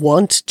people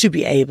want to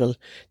be able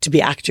to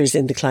be actors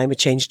in the climate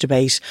change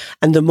debate.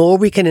 And the more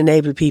we can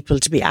enable people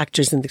to be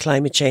actors in the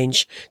climate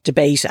change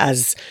debate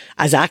as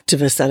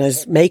activists and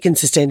as making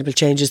sustainable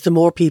changes, the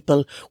more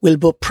people will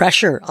put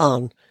pressure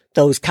on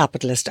those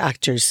capitalist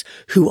actors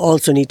who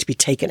also need to be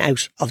taken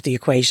out of the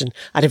equation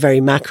at a very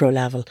macro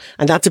level.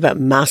 And that's about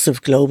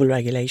massive global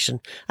regulation.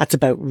 That's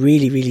about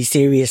really, really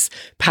serious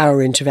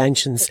power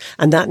interventions.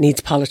 And that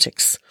needs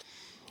politics.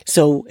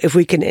 So if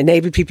we can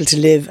enable people to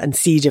live and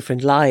see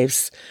different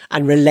lives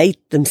and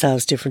relate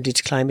themselves differently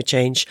to climate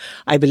change,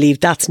 I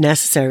believe that's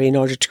necessary in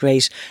order to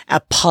create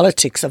a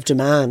politics of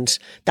demand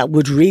that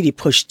would really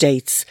push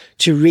states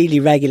to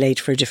really regulate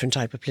for a different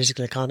type of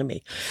political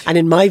economy. And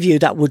in my view,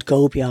 that would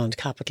go beyond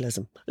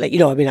capitalism.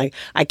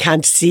 I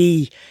can't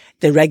see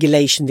the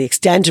regulation, the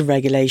extent of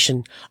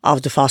regulation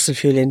of the fossil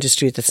fuel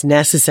industry that's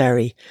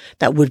necessary,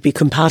 that would be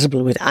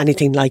compatible with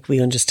anything like we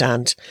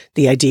understand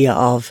the idea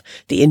of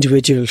the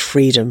individual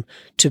freedom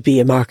to be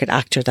a market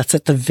actor. That's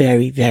at the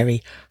very,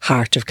 very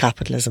heart of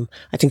capitalism.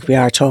 I think we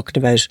are talking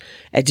about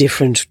a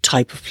different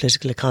type of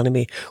political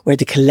economy where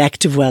the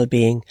collective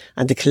well-being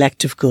and the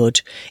collective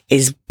good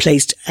is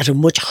placed at a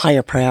much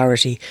higher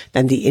priority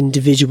than the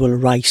individual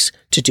right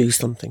to do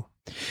something.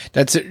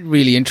 That's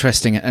really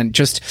interesting. And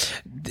just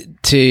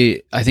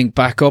to, I think,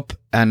 back up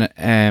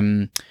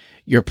and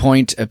your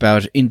point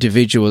about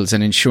individuals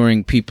and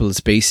ensuring people's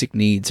basic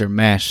needs are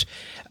met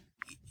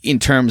in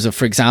terms of,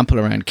 for example,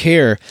 around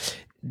care,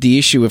 the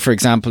issue of, for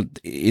example,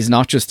 is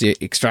not just the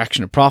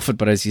extraction of profit,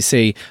 but as you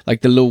say,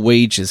 like the low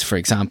wages, for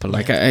example.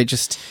 Like I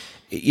just,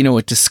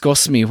 it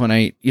disgusts me when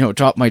I,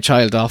 drop my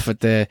child off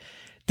at the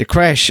the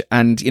creche,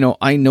 and,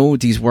 I know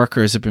these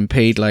workers have been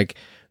paid like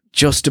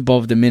just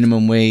above the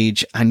minimum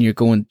wage, and you're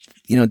going,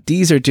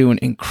 these are doing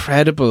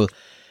incredible,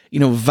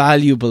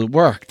 valuable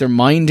work. They're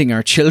minding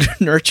our children,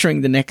 nurturing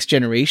the next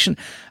generation,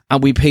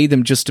 and we pay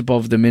them just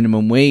above the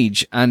minimum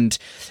wage. And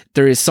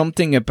there is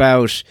something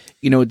about,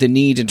 the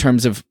need in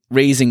terms of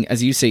raising,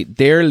 as you say,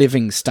 their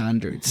living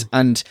standards,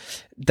 and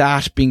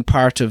that being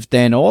part of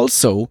then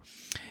also,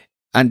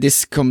 and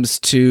this comes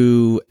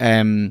to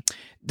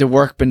the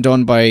work been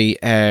done by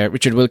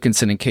Richard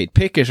Wilkinson and Kate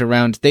Pickett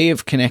around, they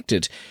have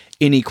connected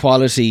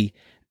inequality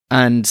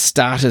and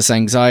status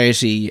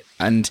anxiety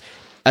and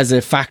as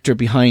a factor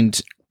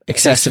behind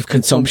excessive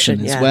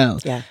consumption as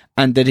well. Yeah.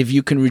 And that if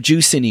you can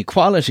reduce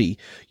inequality,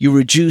 you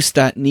reduce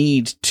that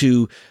need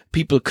to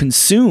people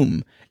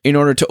consume in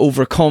order to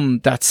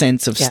overcome that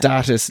sense of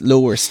status,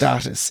 lower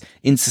status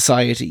in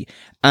society.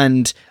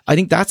 And I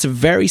think that's a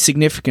very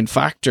significant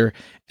factor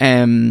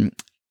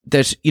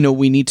that,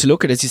 we need to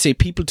look at, as you say,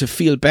 people to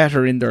feel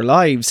better in their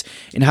lives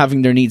in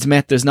having their needs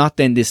met. There's not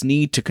then this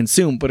need to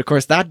consume, but of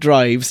course that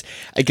drives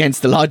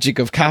against the logic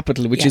of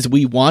capital, which is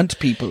we want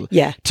people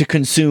to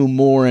consume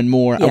more and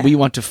more, and we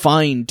want to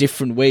find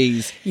different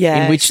ways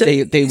in which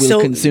they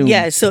will consume.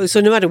 Yeah, so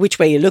no matter which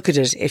way you look at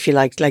it, if you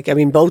like,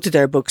 both of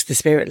their books, The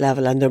Spirit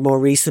Level and their more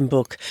recent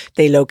book,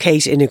 they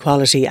locate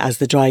inequality as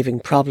the driving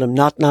problem,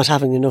 not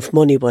having enough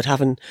money, but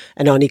having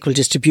an unequal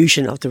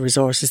distribution of the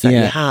resources that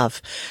you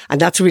have.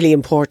 And that's really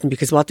important,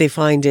 because what they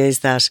find is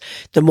that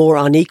the more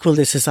unequal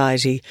the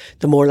society,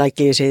 the more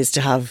likely it is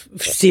to have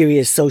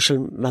serious social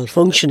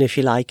malfunction, if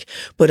you like.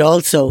 But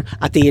also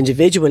at the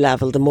individual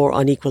level, the more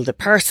unequal the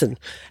person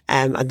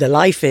and the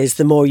life is,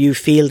 the more you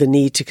feel the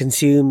need to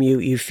consume,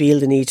 you feel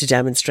the need to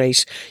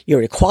demonstrate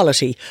your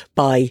equality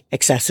by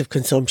excessive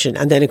consumption.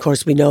 And then, of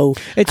course, we know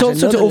it's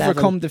also to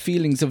overcome the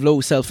feelings of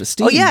low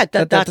self-esteem. Oh yeah,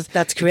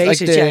 that's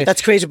created. Like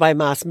that's created by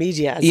mass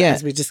media.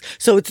 As we just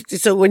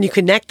so when you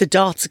connect the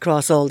dots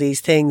across all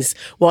these things,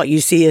 what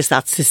you see is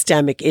that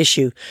systemic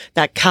issue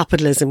that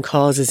capitalism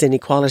causes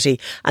inequality,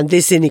 and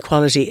this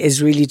inequality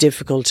is really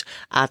difficult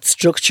at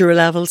structural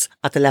levels,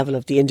 at the level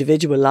of the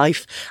individual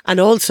life, and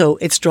also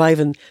it's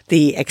driving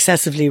the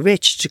excessively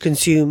rich to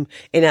consume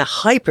in a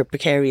hyper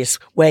precarious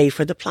way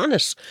for the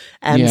planet.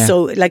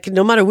 So,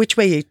 no matter which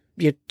way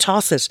you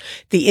toss it,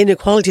 the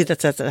inequality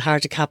that's at the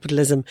heart of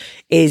capitalism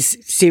is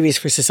serious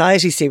for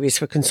society, serious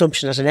for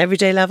consumption at an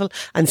everyday level,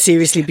 and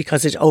seriously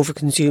because it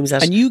overconsumes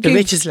at the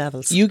richest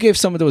levels. You gave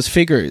some of those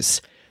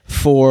figures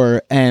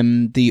for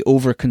the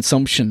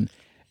overconsumption,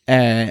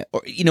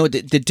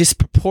 the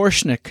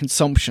disproportionate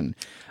consumption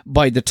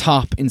by the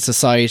top in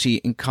society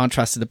in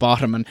contrast to the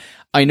bottom. And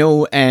I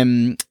know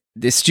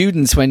the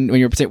students, when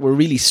you were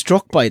really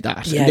struck by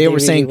that, and they were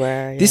really saying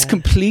this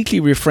completely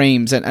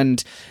reframes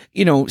and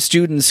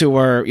students who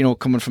are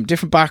coming from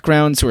different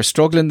backgrounds, who are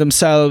struggling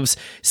themselves,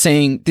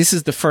 saying this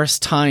is the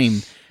first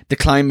time the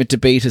climate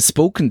debate has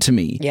spoken to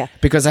me,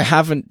 because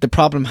the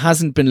problem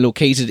hasn't been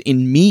located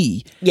in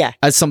me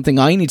as something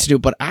I need to do,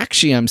 but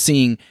actually I'm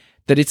seeing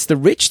that it's the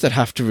rich that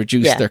have to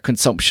reduce their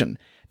consumption.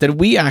 That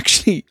we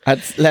actually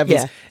at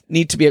levels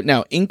need to be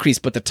now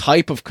increased, but the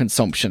type of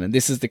consumption, and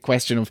this is the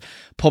question of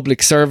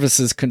public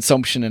services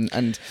consumption,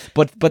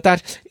 but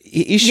that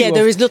issue.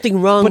 There is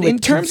nothing wrong. But in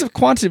terms of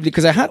quantitatively,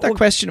 because I had that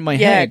question in my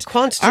head,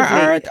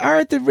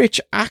 are the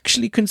rich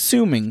actually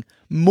consuming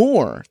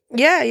more?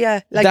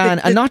 Than,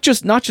 and not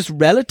just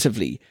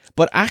relatively,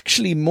 but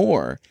actually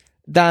more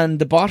than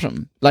the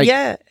bottom.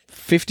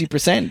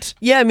 50%.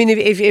 Yeah, I mean,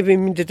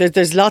 if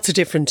there's lots of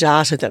different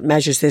data that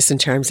measures this in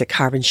terms of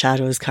carbon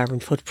shadows, carbon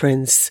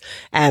footprints,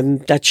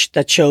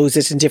 that shows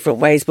it in different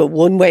ways. But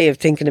one way of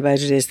thinking about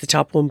it is the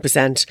top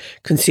 1%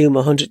 consume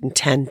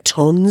 110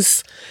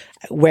 tonnes,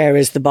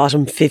 whereas the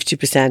bottom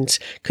 50%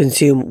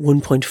 consume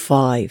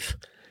 1.5.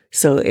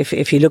 So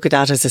if you look at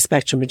that as a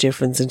spectrum of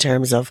difference in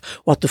terms of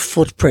what the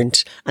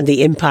footprint and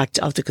the impact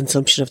of the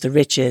consumption of the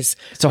rich is.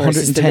 It's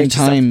 110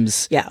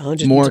 times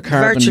more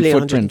carbon virtually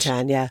footprint.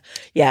 110,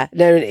 yeah.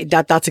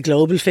 Now, that's a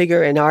global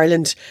figure. In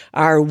Ireland,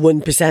 our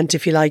 1%,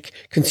 if you like,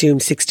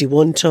 consumes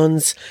 61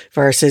 tonnes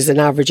versus an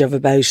average of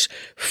about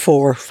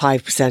 4 or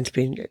 5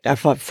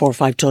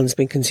 tonnes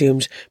being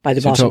consumed by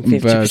the bottom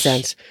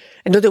 50%.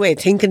 Another way of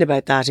thinking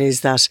about that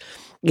is that,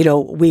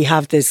 we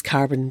have this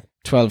carbon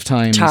 12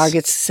 times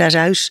targets set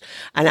out,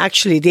 and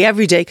actually the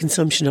everyday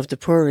consumption of the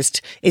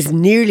poorest is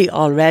nearly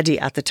already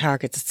at the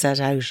targets set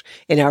out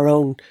in our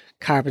own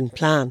carbon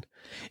plan.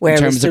 In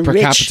terms of per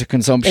capita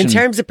consumption. In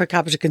terms of per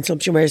capita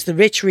consumption, whereas the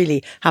rich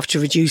really have to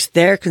reduce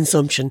their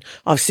consumption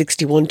of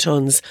 61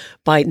 tonnes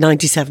by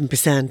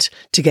 97%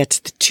 to get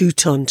to the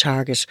 2-tonne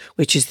target,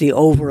 which is the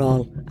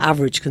overall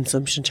average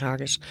consumption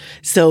target.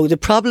 So the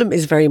problem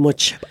is very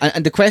much...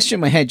 And the question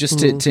in my head, just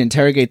to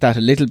interrogate that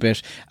a little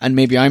bit, and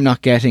maybe I'm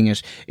not getting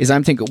it, is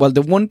I'm thinking, well,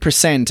 the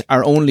 1%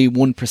 are only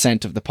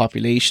 1% of the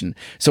population.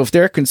 So if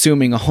they're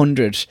consuming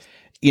 100,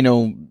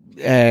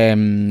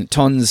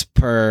 tons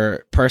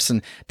per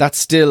person, that's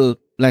still,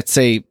 let's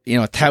say,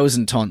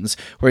 1,000 tons.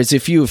 Whereas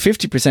if you have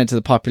 50% of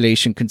the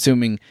population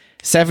consuming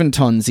 7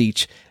 tons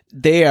each,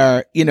 they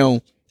are,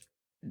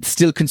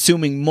 still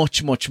consuming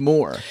much, much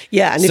more.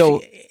 Yeah,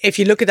 and if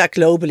you look at that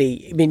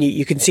globally, I mean,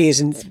 you can see it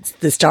in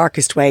the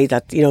starkest way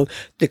that,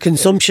 the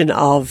consumption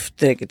of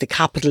the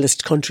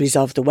capitalist countries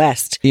of the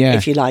West,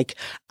 if you like,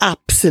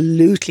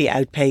 absolutely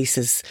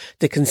outpaces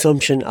the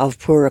consumption of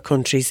poorer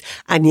countries.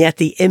 And yet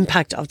the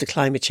impact of the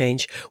climate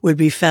change will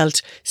be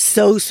felt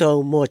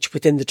so much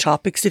within the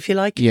tropics, if you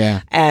like.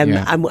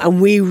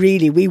 And we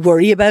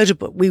worry about it,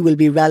 but we will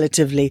be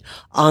relatively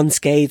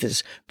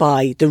unscathed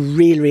by the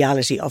real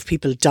reality of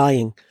people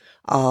dying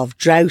of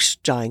drought,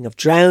 dying of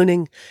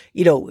drowning,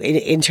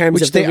 in terms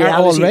which of the they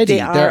reality.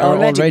 Are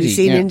already. We've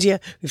seen India,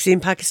 we've seen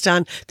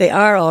Pakistan. They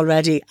are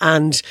already,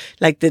 and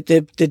like the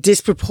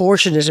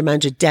disproportionate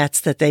amount of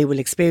deaths that they will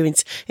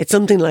experience. It's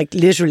something like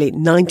literally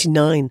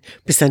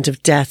 99%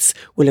 of deaths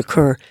will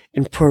occur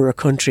in poorer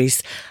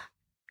countries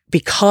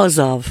because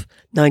of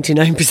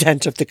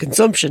 99% of the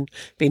consumption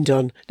being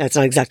done. Now, it's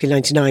not exactly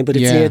 99, but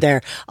it's near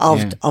there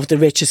of the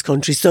richest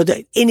countries. So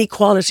the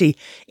inequality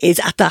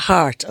is at the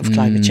heart of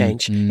climate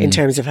change in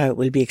terms of how it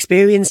will be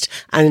experienced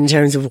and in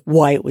terms of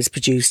why it was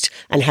produced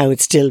and how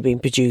it's still being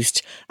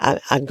produced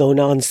and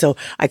going on. So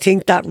I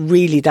think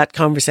that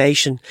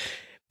conversation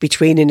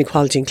between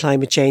inequality and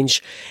climate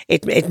change,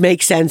 it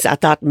makes sense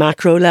at that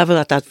macro level,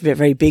 at that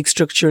very big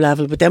structure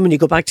level. But then when you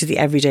go back to the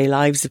everyday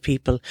lives of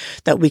people,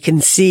 that we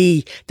can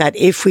see that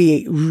if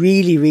we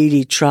really,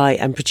 really try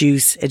and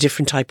produce a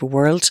different type of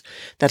world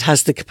that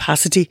has the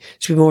capacity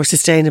to be more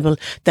sustainable,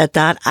 that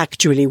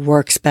actually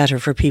works better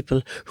for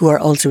people who are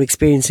also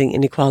experiencing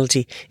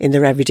inequality in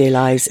their everyday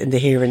lives in the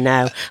here and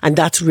now. And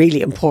that's really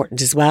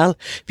important as well,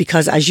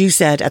 because as you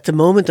said, at the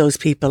moment, those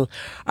people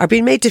are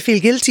being made to feel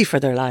guilty for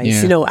their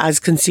lives, as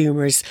consumers,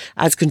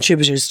 as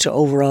contributors to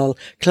overall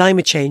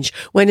climate change,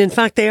 when in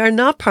fact they are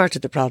not part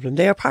of the problem.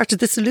 They are part of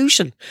the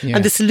solution,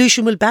 and the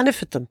solution will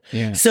benefit them.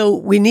 So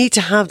we need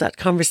to have that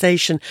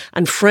conversation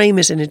and frame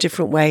it in a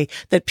different way,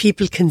 that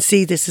people can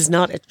see this is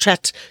not a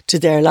threat to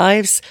their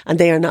lives and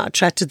they are not a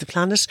threat to the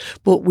planet,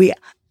 but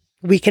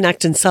we can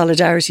act in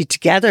solidarity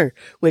together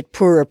with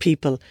poorer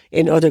people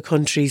in other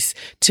countries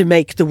to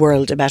make the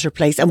world a better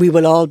place, and we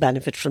will all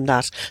benefit from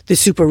that. The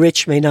super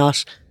rich may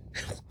not.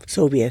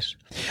 So be it.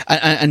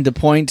 And the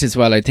point as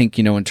well, I think,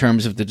 in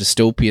terms of the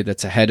dystopia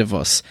that's ahead of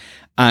us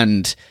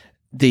and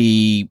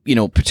the,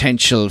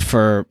 potential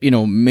for,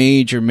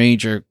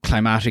 major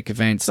climatic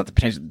events, not the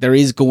potential, there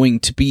is going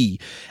to be,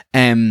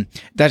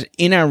 that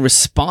in our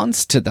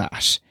response to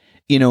that,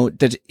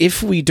 that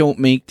if we don't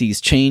make these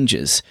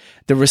changes,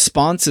 the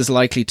response is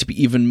likely to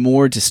be even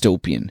more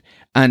dystopian.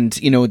 And,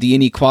 the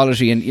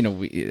inequality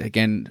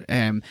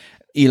and,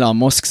 Elon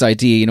Musk's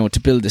idea, to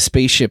build a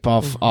spaceship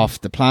off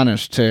the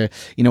planet to,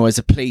 as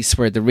a place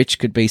where the rich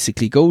could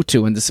basically go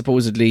to. And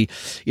supposedly,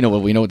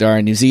 we know there are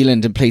in New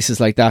Zealand and places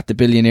like that, the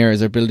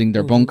billionaires are building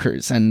their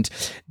bunkers. And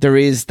there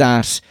is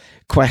that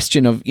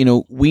question of,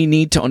 we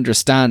need to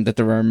understand that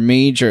there are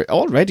major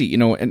already,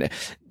 and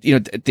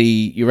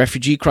the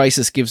refugee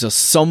crisis gives us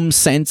some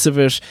sense of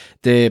it.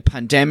 The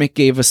pandemic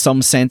gave us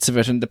some sense of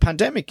it. And the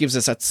pandemic gives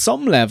us at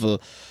some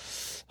level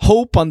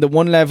hope on the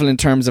one level in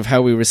terms of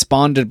how we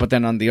responded, but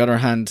then on the other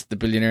hand, the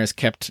billionaires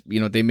kept,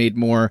 they made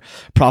more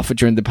profit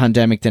during the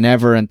pandemic than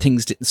ever, and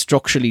things didn't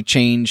structurally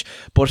change.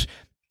 But,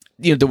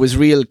 there was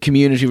real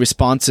community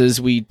responses.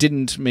 We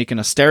didn't make an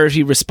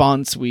austerity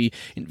response. We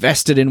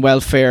invested in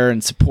welfare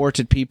and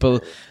supported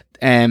people.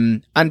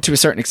 And to a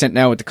certain extent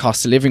now with the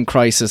cost of living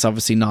crisis,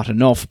 obviously not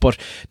enough, but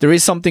there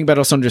is something about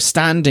us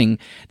understanding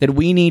that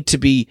we need to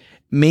be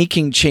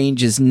making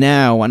changes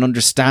now and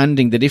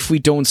understanding that if we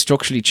don't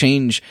structurally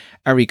change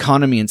our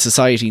economy and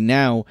society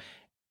now,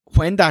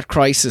 when that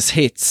crisis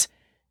hits,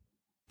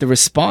 the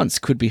response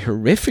could be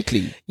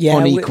horrifically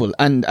unequal.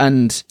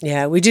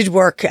 We did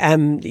work,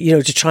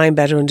 to try and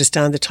better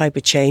understand the type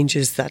of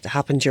changes that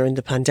happened during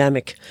the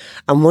pandemic.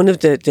 And one of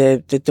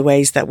the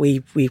ways that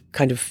we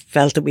kind of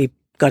felt that we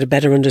got a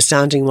better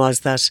understanding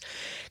was that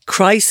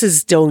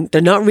crises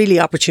they're not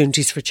really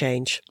opportunities for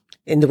change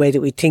in the way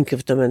that we think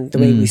of them and the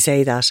way we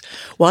say that.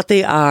 What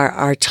they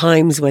are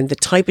times when the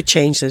type of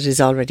change that is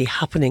already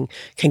happening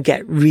can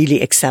get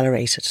really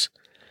accelerated.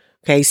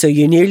 Okay, so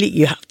you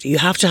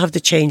have to have the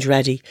change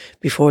ready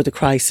before the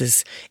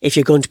crisis if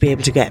you're going to be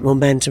able to get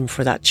momentum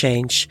for that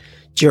change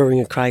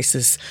during a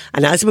crisis.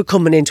 And as we're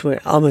coming into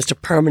almost a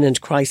permanent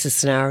crisis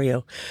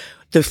scenario,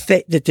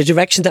 the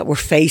direction that we're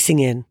facing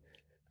in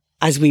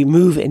as we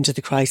move into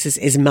the crisis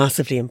is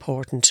massively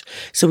important.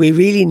 So we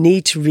really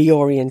need to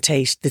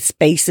reorientate the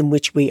space in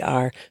which we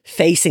are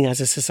facing as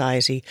a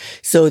society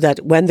so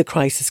that when the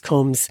crisis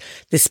comes,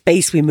 the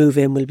space we move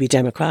in will be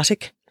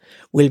democratic,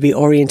 will be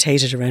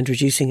orientated around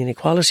reducing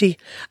inequality,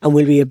 and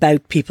will be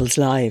about people's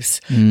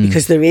lives.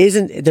 Because there is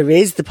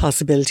the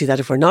possibility that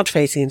if we're not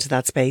facing into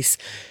that space,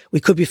 we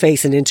could be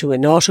facing into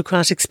an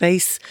autocratic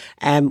space,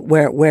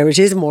 where it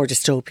is more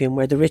dystopian,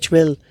 where the rich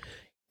will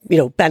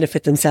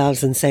benefit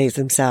themselves and save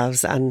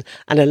themselves, and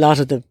a lot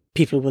of the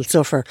people will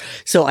suffer.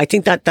 So I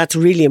think that that's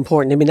really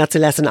important. I mean, that's a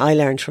lesson I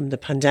learned from the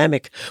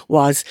pandemic,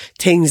 was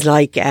things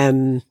like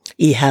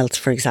e-health,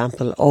 for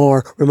example,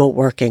 or remote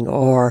working,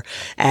 or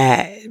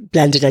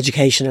blended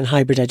education and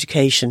hybrid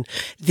education.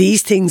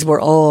 These things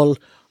were all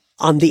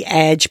on the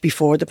edge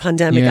before the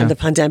pandemic, and the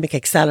pandemic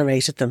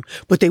accelerated them.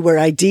 But they were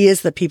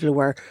ideas that people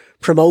were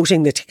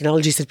promoting, the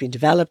technologies had been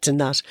developed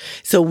and that.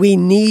 So we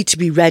need to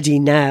be ready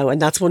now.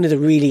 And that's one of the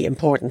really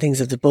important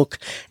things of the book.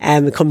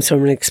 It comes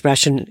from an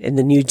expression in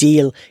the New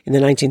Deal in the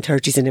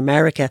 1930s in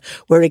America,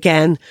 where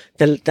again,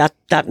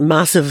 that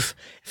massive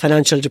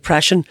financial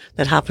depression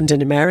that happened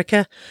in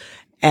America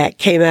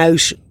came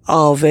out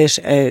of it,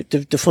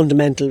 the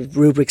fundamental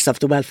rubrics of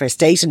the welfare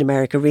state in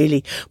America,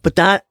 really. But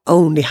that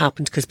only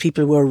happened because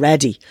people were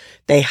ready.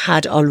 They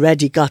had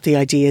already got the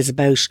ideas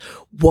about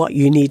what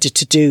you needed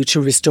to do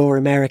to restore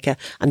America.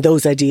 And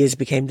those ideas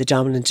became the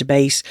dominant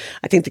debate.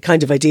 I think the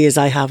kind of ideas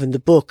I have in the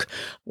book,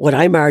 what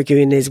I'm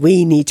arguing is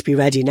we need to be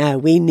ready now.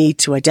 We need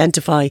to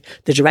identify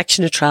the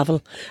direction of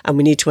travel, and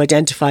we need to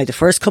identify the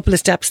first couple of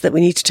steps that we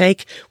need to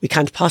take. We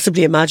can't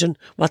possibly imagine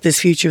what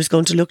this future is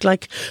going to look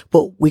like,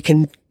 but we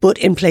can put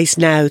in place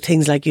now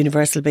things like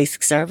universal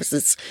basic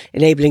services,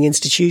 enabling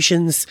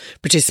institutions,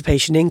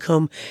 participation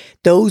income.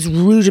 Those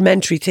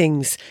rudimentary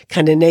things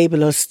can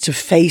enable us to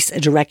face a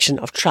direction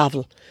of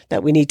travel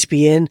that we need to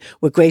be in,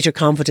 with greater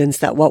confidence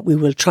that what we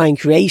will try and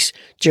create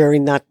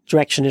during that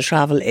direction of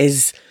travel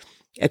is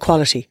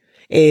equality,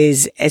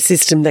 is a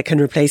system that can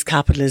replace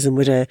capitalism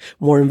with a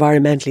more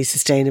environmentally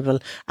sustainable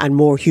and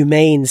more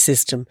humane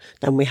system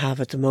than we have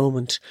at the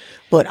moment.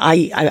 But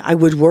I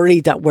would worry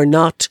that we're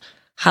not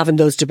having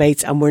those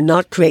debates, and we're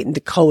not creating the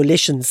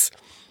coalitions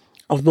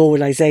of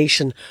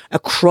mobilisation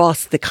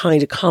across the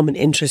kind of common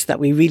interest that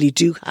we really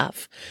do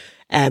have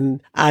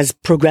as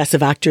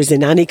progressive actors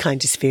in any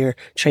kind of sphere,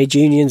 trade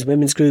unions,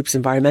 women's groups,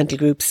 environmental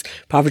groups,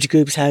 poverty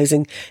groups,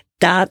 housing,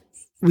 that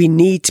we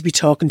need to be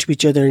talking to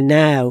each other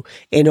now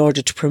in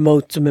order to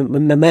promote the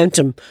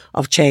momentum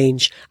of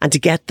change and to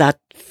get that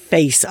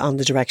face on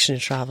the direction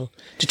of travel,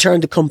 to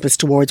turn the compass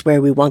towards where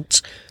we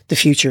want the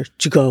future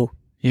to go.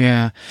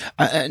 Yeah,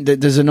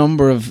 there's a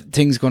number of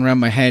things going around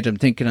my head. I'm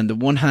thinking, on the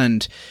one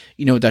hand,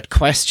 that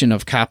question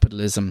of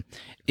capitalism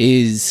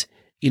is,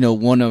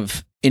 one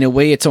of, in a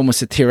way, it's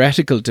almost a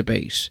theoretical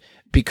debate,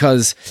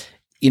 because,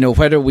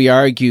 whether we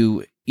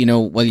argue,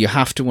 well, you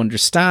have to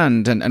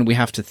understand and we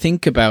have to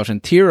think about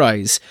and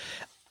theorize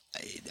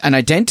and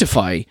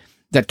identify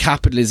that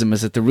capitalism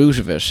is at the root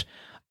of it.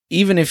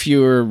 Even if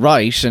you're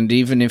right, and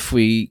even if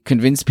we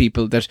convince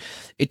people that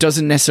it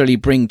doesn't necessarily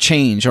bring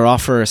change or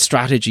offer a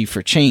strategy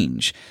for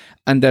change,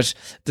 and that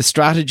the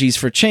strategies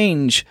for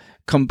change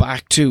come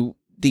back to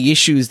the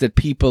issues that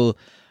people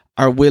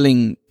are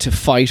willing to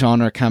fight on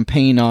or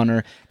campaign on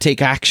or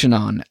take action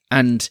on,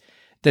 and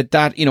that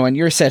and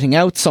you're setting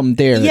out some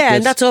there. Yeah,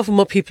 and that's often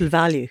what people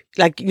value.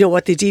 Like,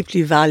 what they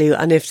deeply value.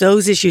 And if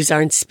those issues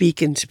aren't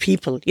speaking to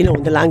people,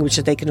 in the language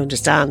that they can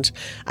understand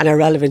and are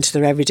relevant to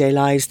their everyday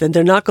lives, then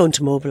they're not going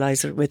to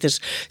mobilise with it.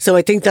 So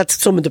I think that's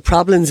some of the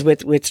problems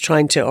with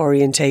trying to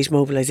orientate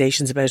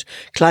mobilisations about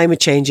climate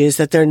change, is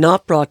that they're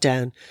not brought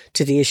down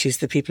to the issues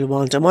that people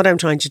want. And what I'm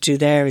trying to do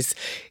there is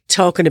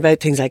talking about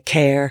things like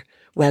care,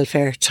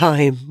 welfare,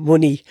 time,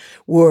 money,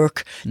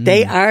 work.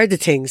 They are the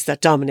things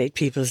that dominate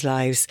people's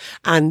lives,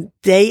 and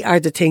they are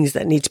the things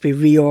that need to be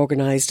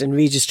reorganised and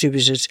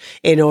redistributed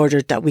in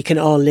order that we can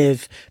all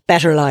live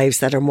better lives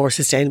that are more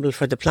sustainable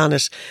for the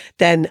planet.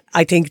 Then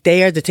I think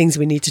they are the things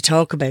we need to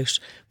talk about.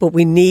 But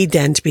we need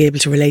then to be able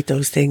to relate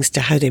those things to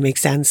how they make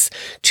sense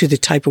to the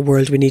type of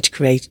world we need to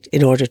create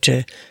in order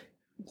to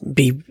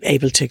be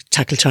able to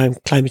tackle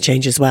climate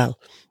change as well.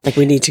 Like,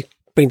 we need to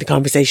bring the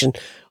conversation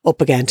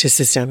up again to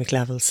systemic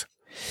levels.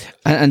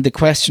 And the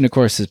question, of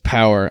course, is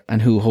power,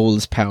 and who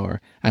holds power,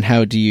 and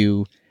how do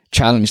you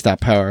challenge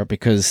that power?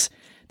 Because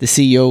the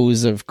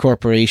CEOs of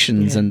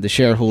corporations and the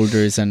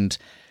shareholders and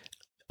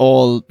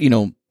all,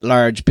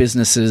 large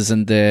businesses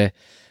and the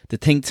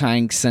think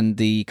tanks and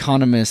the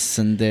economists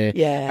and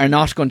are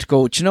not going to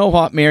go, do you know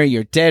what, Mary,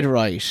 you're dead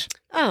right.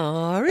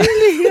 Oh,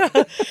 really?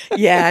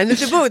 Yeah. And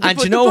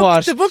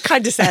the book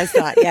kind of says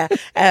that.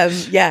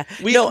 Yeah.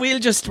 We'll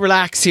just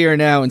relax here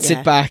now and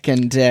sit back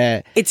and.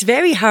 It's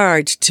very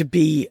hard to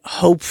be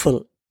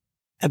hopeful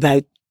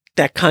about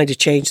that kind of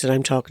change that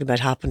I'm talking about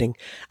happening,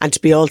 and to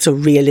be also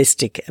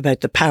realistic about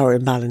the power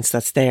imbalance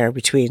that's there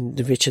between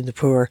the rich and the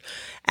poor.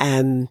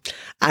 And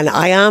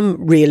I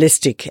am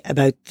realistic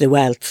about the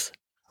wealth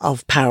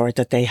of power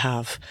that they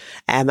have,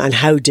 and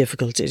how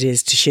difficult it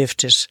is to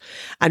shift it.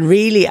 And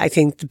really, I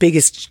think the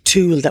biggest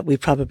tool that we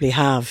probably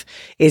have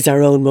is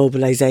our own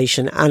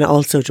mobilisation, and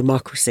also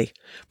democracy.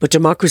 But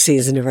democracy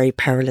is in a very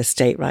perilous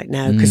state right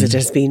now, because it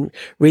has been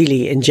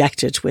really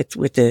injected with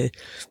the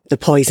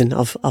poison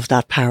of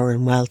that power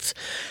and wealth.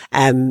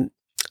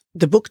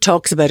 The book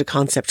talks about a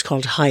concept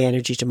called high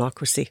energy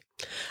democracy,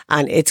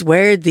 and it's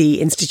where the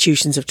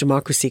institutions of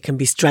democracy can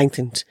be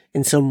strengthened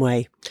in some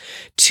way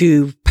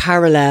to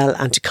parallel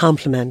and to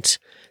complement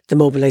the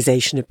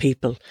mobilisation of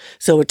people.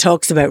 So it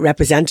talks about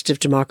representative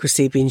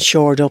democracy being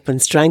shored up and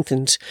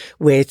strengthened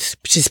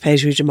with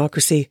participatory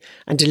democracy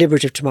and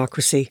deliberative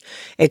democracy.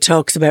 It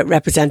talks about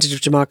representative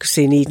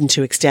democracy needing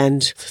to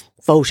extend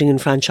voting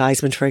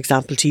enfranchisement, for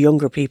example, to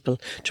younger people,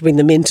 to bring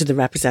them into the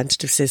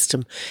representative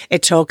system.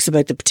 It talks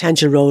about the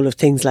potential role of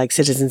things like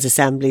citizens'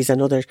 assemblies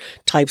and other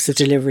types of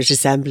deliberative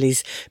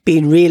assemblies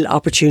being real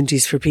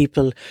opportunities for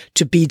people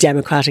to be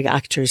democratic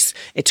actors.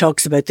 It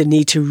talks about the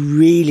need to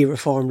really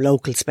reform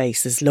local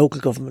spaces,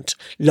 local government,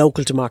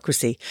 local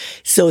democracy,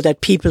 so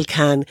that people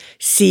can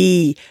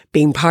see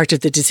being part of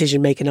the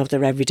decision making of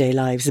their everyday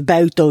lives,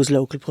 about those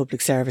local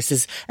public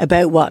services,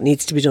 about what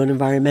needs to be done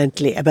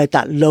environmentally, about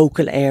that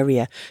local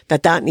area,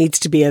 that needs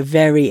to be a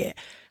very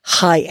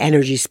high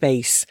energy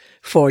space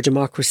for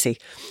democracy.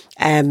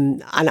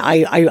 And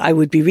I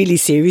would be really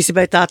serious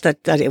about that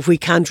if we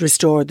can't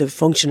restore the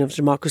function of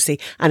democracy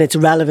and its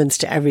relevance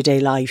to everyday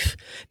life,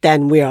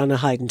 then we're on a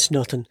hiding to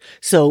nothing.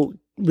 So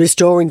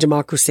restoring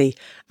democracy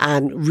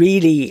and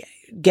really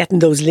getting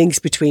those links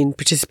between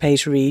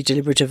participatory,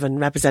 deliberative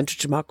and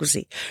representative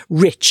democracy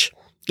rich,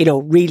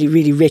 really,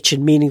 really rich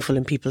and meaningful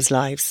in people's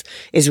lives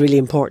is really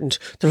important.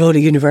 The role of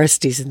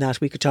universities in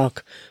that, we could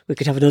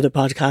have another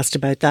podcast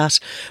about that.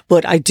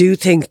 But I do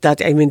think that,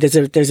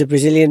 there's a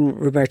Brazilian,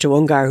 Roberto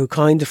Ungar, who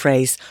coined the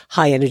phrase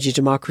high energy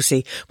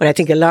democracy. But I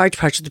think a large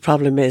part of the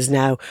problem is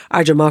now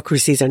our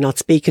democracies are not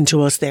speaking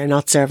to us. They're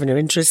not serving our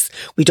interests.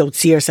 We don't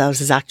see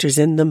ourselves as actors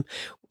in them.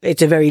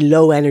 It's a very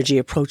low energy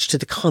approach to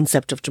the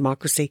concept of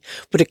democracy,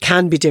 but it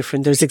can be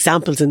different. There's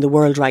examples in the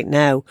world right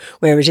now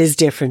where it is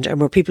different and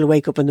where people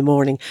wake up in the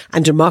morning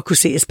and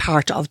democracy is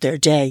part of their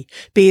day,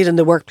 be it in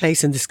the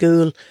workplace, in the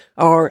school,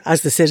 or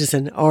as the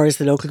citizen, or as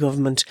the local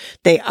government.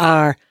 They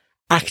are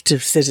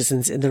active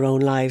citizens in their own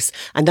lives.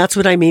 And that's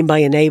what I mean by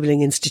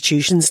enabling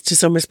institutions to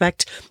some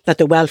respect, that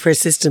the welfare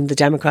system, the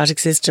democratic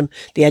system,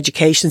 the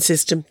education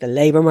system, the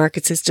labour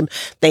market system,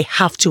 they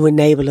have to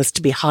enable us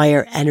to be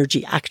higher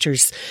energy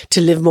actors,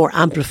 to live more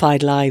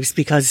amplified lives,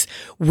 because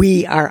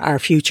we are our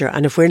future.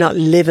 And if we're not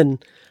living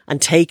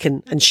and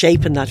taking and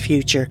shaping that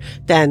future,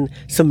 then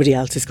somebody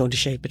else is going to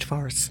shape it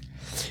for us.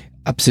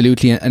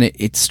 Absolutely. And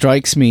it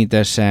strikes me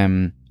that,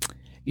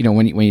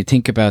 when you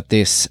think about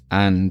this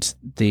and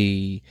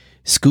the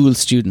school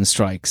student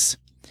strikes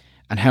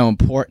and how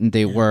important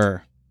they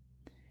were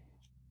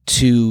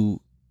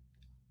to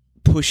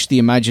push the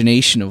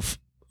imagination of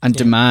and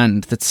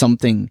demand that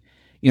something,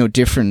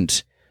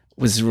 different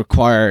was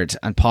required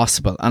and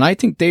possible. And I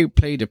think they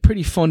played a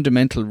pretty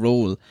fundamental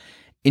role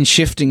in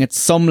shifting at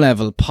some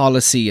level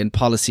policy and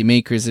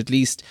policymakers, at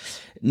least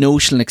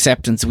notional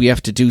acceptance, we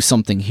have to do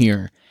something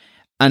here.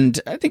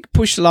 And I think it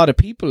pushed a lot of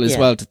people as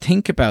well to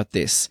think about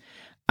this.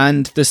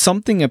 And there's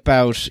something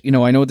about,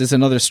 I know there's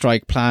another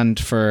strike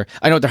planned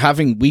I know they're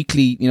having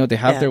weekly, they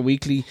have their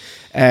weekly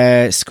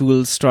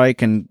school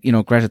strike, and,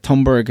 Greta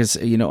Thunberg is,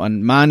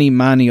 and many,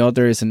 many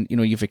others, and,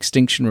 you've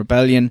Extinction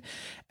Rebellion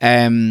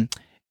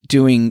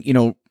doing,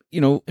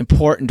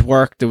 important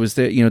work. There was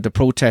the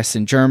protests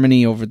in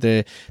Germany over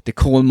the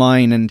coal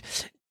mine, and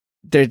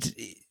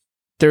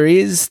there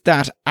is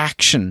that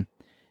action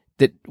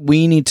that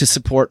we need to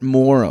support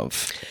more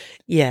of.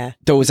 Yeah.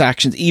 Those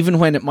actions, even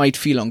when it might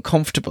feel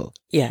uncomfortable.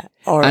 Yeah.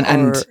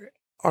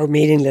 Or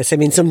meaningless.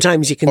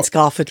 Sometimes you can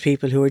scoff at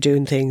people who are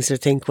doing things or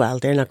think, well,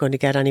 they're not going to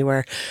get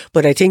anywhere.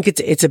 But I think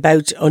it's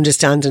about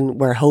understanding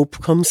where hope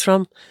comes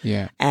from.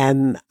 Yeah.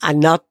 And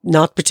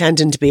not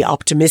pretending to be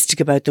optimistic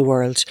about the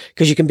world,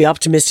 because you can be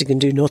optimistic and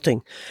do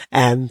nothing.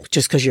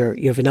 Just because you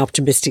have an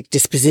optimistic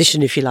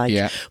disposition, if you like.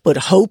 Yeah. But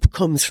hope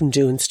comes from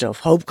doing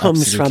stuff. Hope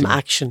comes Absolutely. from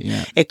action.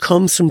 Yeah. It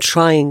comes from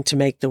trying to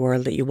make the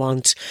world that you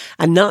want,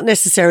 and not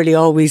necessarily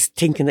always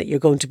thinking that you're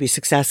going to be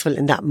successful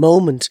in that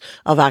moment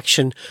of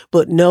action,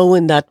 but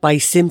knowing that by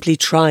simply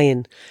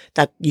trying,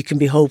 that you can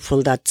be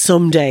hopeful that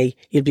someday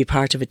you'll be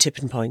part of a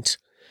tipping point,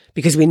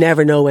 because we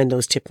never know when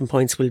those tipping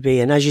points will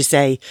be. And as you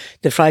say,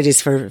 the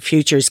Fridays for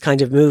Futures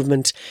kind of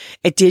movement,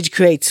 it did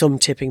create some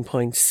tipping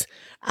points.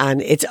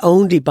 And it's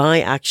only by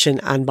action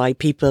and by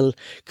people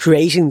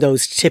creating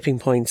those tipping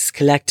points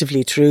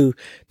collectively through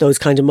those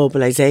kind of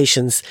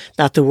mobilizations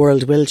that the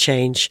world will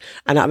change.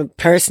 And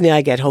personally,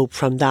 I get hope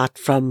from that,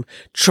 from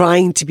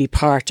trying to be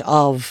part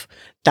of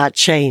that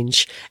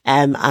change.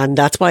 And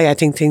that's why I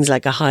think things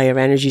like a higher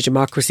energy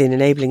democracy and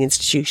enabling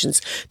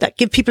institutions that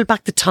give people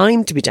back the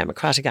time to be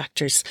democratic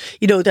actors,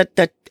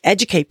 that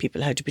educate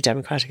people how to be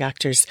democratic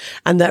actors,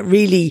 and that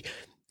really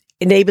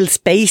enable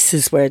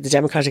spaces where the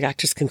democratic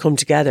actors can come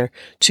together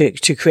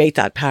to create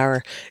that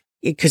power.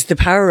 Because the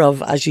power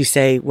of, as you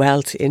say,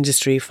 wealth,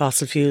 industry,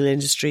 fossil fuel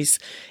industries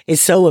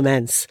is so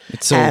immense.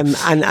 It's so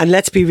and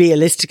let's be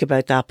realistic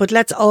about that. But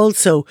let's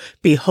also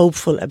be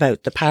hopeful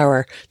about the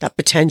power that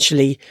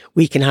potentially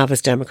we can have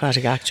as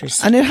democratic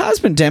actors. And it has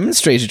been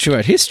demonstrated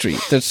throughout history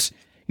that,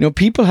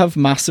 people have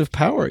massive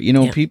power.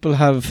 People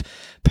have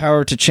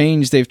power to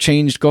change. They've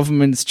changed,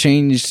 governments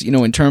changed,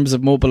 in terms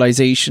of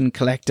mobilization,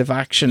 collective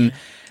action. Yeah.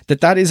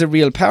 That is a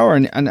real power.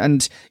 And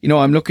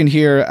I'm looking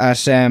here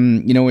at,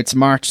 it's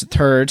March the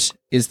 3rd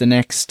is the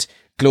next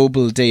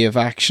Global Day of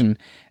Action.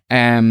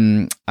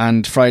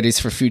 and Fridays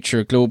for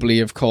Future globally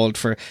have called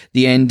for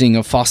the ending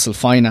of fossil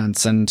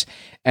finance. And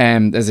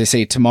as I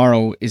say,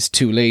 tomorrow is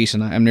too late,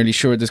 and I'm nearly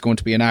sure there's going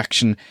to be an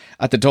action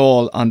at the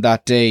Dáil on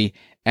that day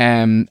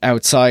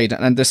outside.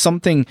 And there's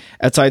something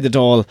outside the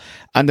Dáil,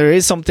 and there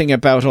is something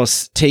about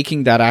us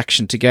taking that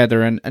action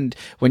together. And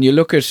when you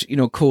look at,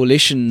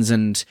 coalitions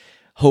and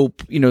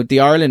hope, the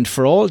Ireland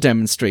for All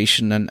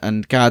demonstration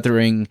and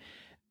gathering,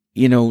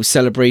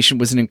 celebration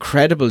was an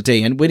incredible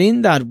day. And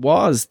within that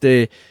was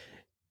the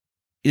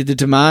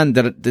demand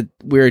that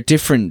we're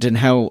different in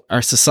how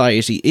our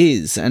society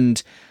is.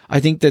 And I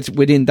think that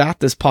within that,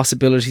 there's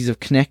possibilities of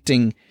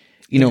connecting,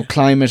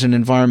 climate and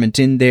environment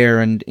in there,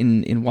 and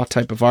in what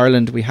type of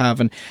Ireland we have.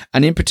 And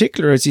in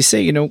particular, as you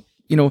say,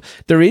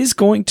 there is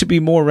going to be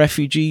more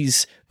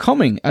refugees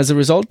coming as a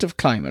result of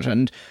climate.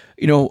 And,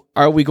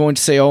 are we going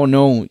to say, oh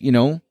no,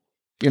 you're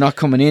not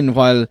coming in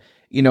while,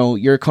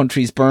 your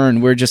countries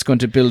burn, we're just going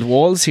to build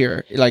walls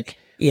here? Like,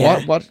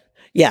 what?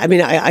 Yeah, I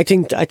mean, I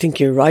think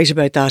you're right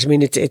about that. I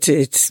mean,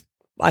 it's.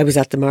 I was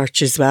at the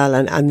march as well,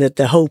 and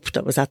the hope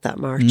that was at that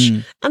march,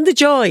 and the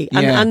joy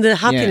and the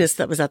happiness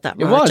that was at that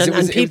march. It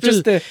was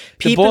just the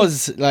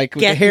buzz, like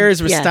the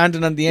hairs were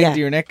standing on the end of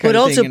your neck. But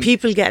also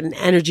people getting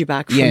energy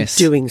back from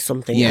doing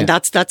something, and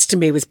that's to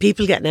me was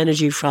people getting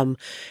energy from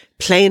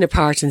playing a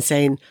part and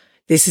saying,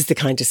 this is the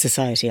kind of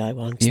society I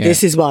want. Yeah.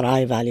 This is what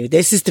I value.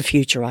 This is the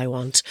future I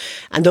want.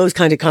 And those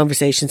kind of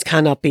conversations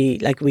cannot be,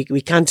 like,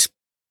 we can't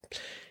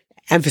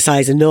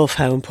emphasize enough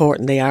how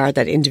important they are,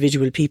 that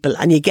individual people,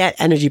 and you get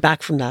energy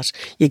back from that.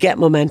 You get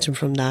momentum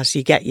from that.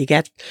 You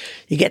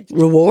get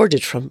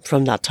rewarded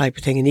from that type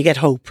of thing, and you get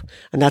hope.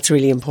 And that's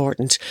really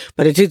important.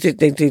 But I do think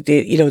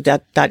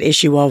that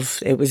issue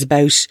of, it was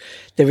about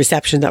the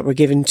reception that we're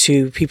given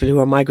to people who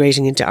are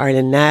migrating into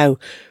Ireland now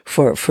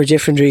for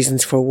different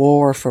reasons, for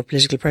war, for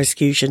political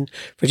persecution,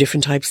 for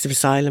different types of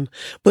asylum,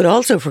 but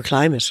also for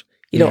climate,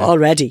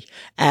 already.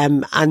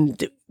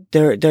 And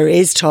there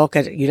is talk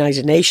at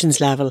United Nations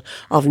level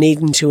of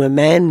needing to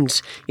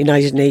amend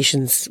United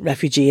Nations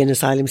refugee and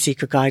asylum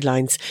seeker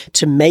guidelines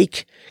to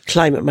make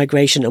climate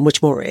migration a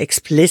much more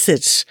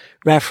explicit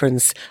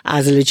reference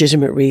as a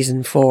legitimate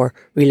reason for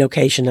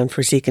relocation and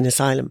for seeking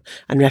asylum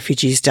and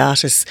refugee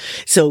status.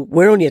 So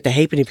we're only at the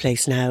halfpenny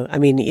place now. I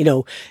mean,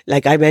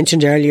 like I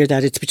mentioned earlier,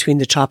 that it's between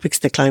the tropics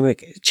that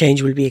climate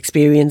change will be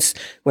experienced,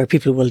 where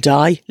people will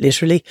die,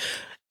 literally.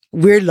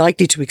 We're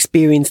likely to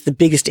experience the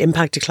biggest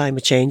impact of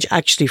climate change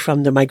actually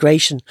from the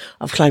migration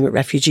of climate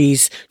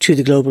refugees to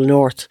the global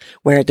north,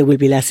 where there will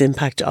be less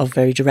impact of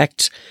very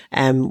direct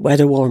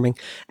weather warming.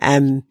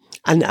 And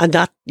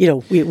that,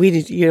 we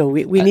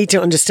need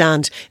to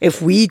understand,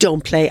 if we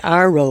don't play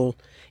our role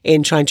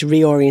in trying to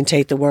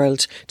reorientate the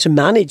world to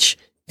manage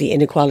the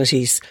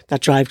inequalities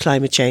that drive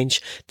climate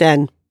change,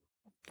 then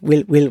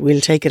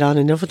we'll take it on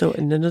in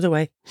another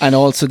way. And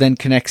also then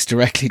connects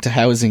directly to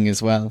housing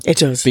as well. It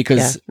does.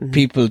 Because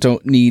people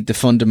don't need the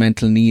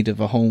fundamental need of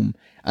a home,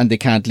 and they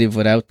can't live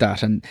without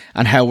that. And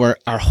how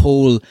our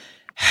whole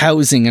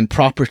housing and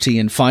property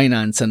and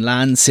finance and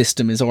land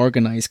system is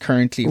organised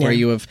currently, where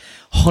you have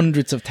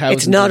hundreds of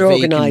thousands. It's not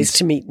organised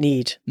to meet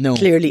need. No,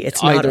 clearly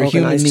it's not either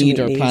human need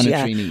or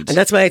planetary need. And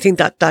that's why I think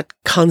that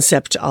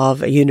concept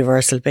of a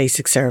universal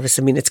basic service,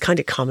 I mean, it's kind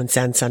of common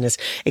sense, and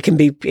it can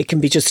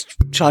be just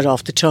trod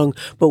off the tongue.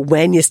 But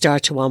when you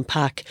start to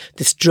unpack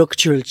the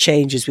structural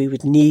changes we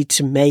would need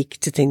to make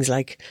to things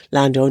like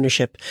land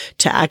ownership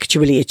to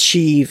actually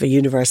achieve a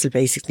universal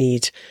basic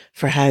need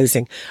for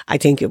housing, I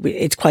think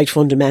it's quite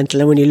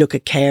fundamental. And when you look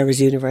at care as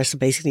a universal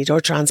basic need,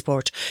 or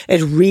transport,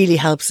 it really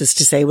helps us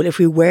to say, well, if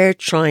we were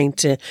trying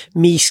to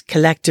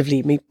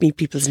collectively meet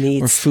people's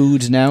needs. Or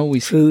food now.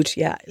 Food,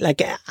 yeah.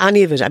 Like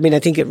any of it. I mean, I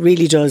think it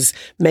really does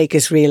make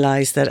us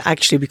realise that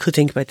actually we could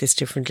think about this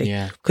differently.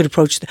 Yeah. Could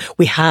approach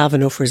we have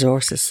enough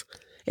resources.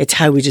 It's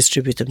how we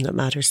distribute them that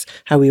matters.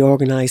 How we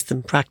organise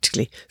them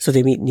practically so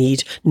they meet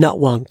need, not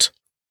want.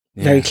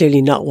 Yeah. Very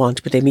clearly not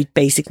want, but they meet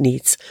basic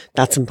needs.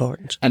 That's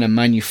important. And a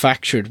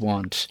manufactured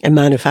want. A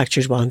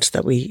manufactured want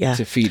that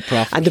to feed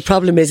profit. And the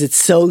problem is it's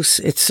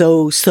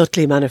so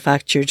subtly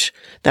manufactured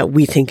that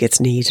we think it's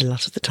need a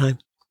lot of the time.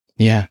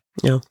 Yeah.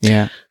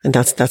 Yeah. And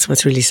that's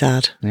what's really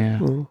sad. Yeah.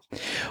 Mm.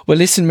 Well,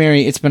 listen,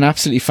 Mary, it's been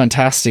absolutely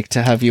fantastic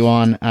to have you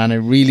on, and I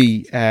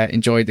really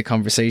enjoyed the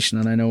conversation,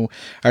 and I know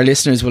our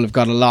listeners will have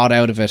got a lot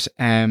out of it.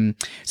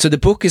 So the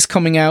book is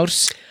coming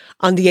out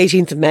on the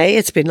 18th of May.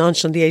 It's been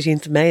launched on the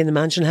 18th of May in the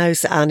Mansion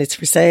House, and it's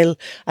for sale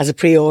as a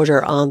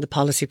pre-order on the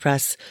Policy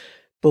Press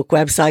book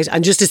website.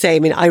 And just to say, I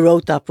mean, I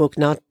wrote that book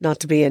not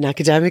to be an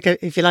academic,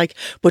 if you like,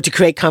 but to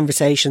create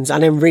conversations.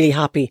 And I'm really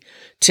happy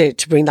to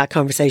bring that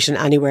conversation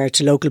anywhere,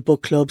 to local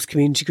book clubs,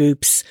 community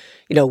groups,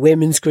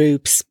 women's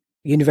groups,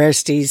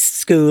 universities,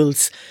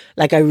 schools.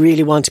 Like, I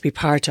really want to be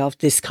part of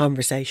this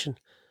conversation.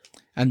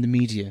 And the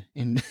media.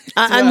 And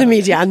the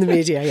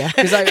media, yeah.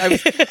 Because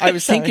I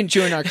was thinking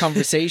during our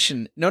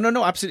conversation,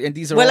 no, absolutely. And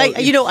these are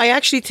I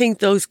actually think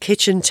those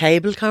kitchen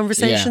table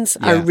conversations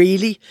are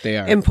really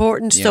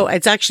important. Yeah. So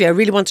it's actually, I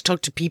really want to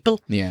talk to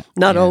people,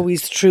 not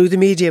always through the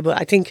media, but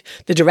I think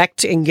the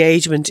direct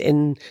engagement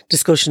in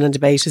discussion and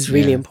debate is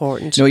really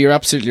important. No, you're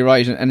absolutely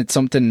right. And it's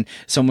something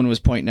someone was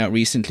pointing out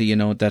recently, you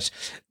know, that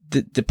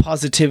the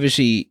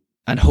positivity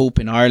and hope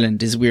in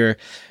Ireland is we're,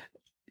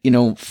 you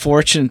know,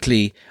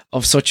 fortunately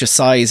of such a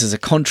size as a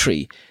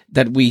country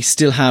that we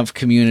still have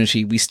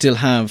community, we still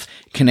have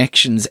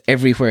connections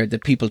everywhere,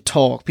 that people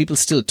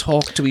still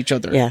talk to each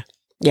other. Yeah.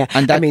 Yeah.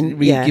 And that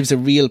gives a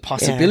real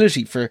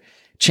possibility for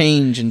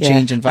change and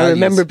change in values. I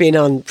remember being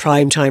on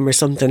Prime Time or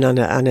something on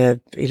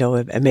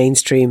a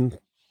mainstream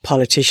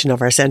politician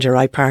of our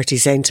centre-right party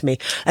saying to me,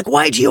 like,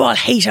 why do you all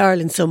hate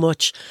Ireland so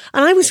much?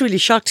 And I was really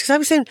shocked because I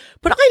was saying,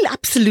 but I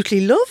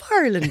absolutely love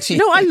Ireland. You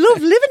know, I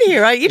love living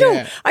here.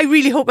 I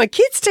really hope my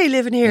kids stay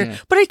living here,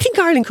 but I think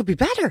Ireland could be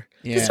better.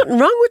 There's nothing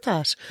wrong with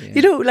that.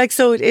 You know, like,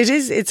 so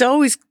it's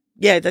always,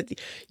 that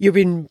you're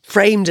being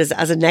framed as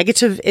a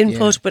negative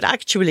input, but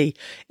actually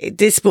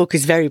this book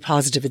is very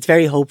positive. It's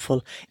very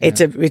hopeful.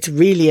 It's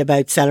really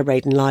about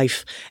celebrating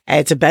life.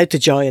 It's about the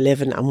joy of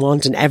living and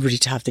wanting everybody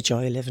to have the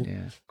joy of living.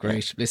 Yeah,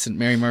 great. Listen,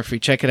 Mary Murphy,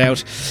 check it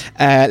out.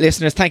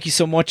 Listeners, thank you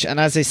so much. And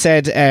as I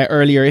said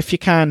earlier, if you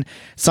can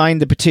sign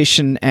the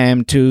petition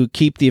to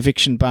keep the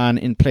eviction ban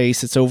in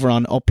place, it's over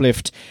on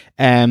Uplift.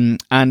 And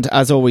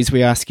as always,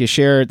 we ask you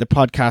share the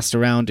podcast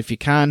around if you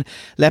can.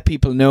 Let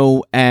people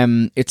know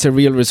it's a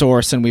real resource,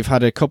 and we've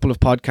had a couple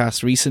of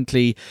podcasts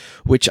recently,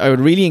 which I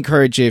would really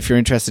encourage you if you're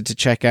interested to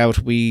check out.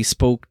 We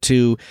spoke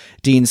to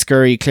Dean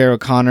Scurry, Claire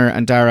O'Connor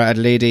and Dara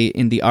Adelaide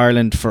in the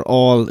Ireland for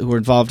All, who were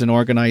involved in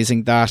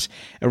organising that.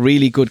 A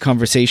really good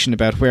conversation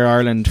about where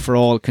Ireland for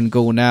All can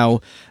go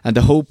now and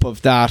the hope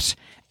of that.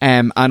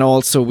 And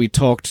also we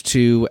talked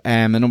to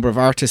a number of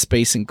artists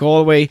based in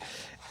Galway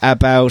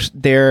about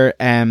their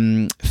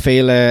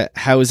Féile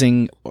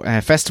Housing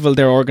Festival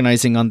they're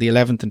organising on the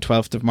 11th and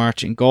 12th of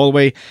March in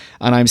Galway.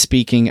 And I'm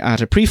speaking at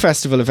a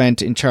pre-festival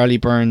event in Charlie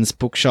Byrne's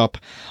bookshop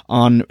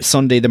on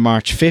Sunday the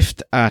March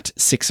 5th at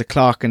 6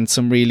 o'clock. And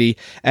some really,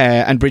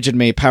 and Bridget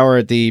May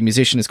Power, the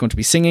musician, is going to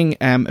be singing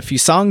a few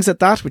songs at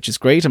that, which is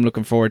great. I'm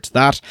looking forward to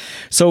that.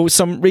 So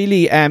some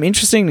really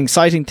interesting and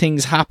exciting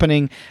things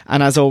happening.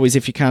 And as always,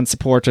 if you can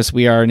support us,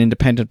 we are an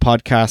independent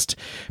podcast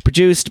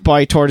produced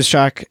by Tortoise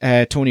Shack,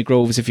 Tony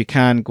Groves. If you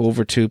can, go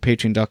over to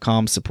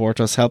patreon.com,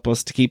 support us, help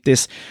us to keep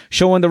this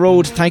show on the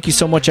road. Thank you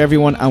so much,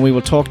 everyone, and we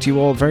will talk to you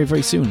all very,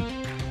 very soon.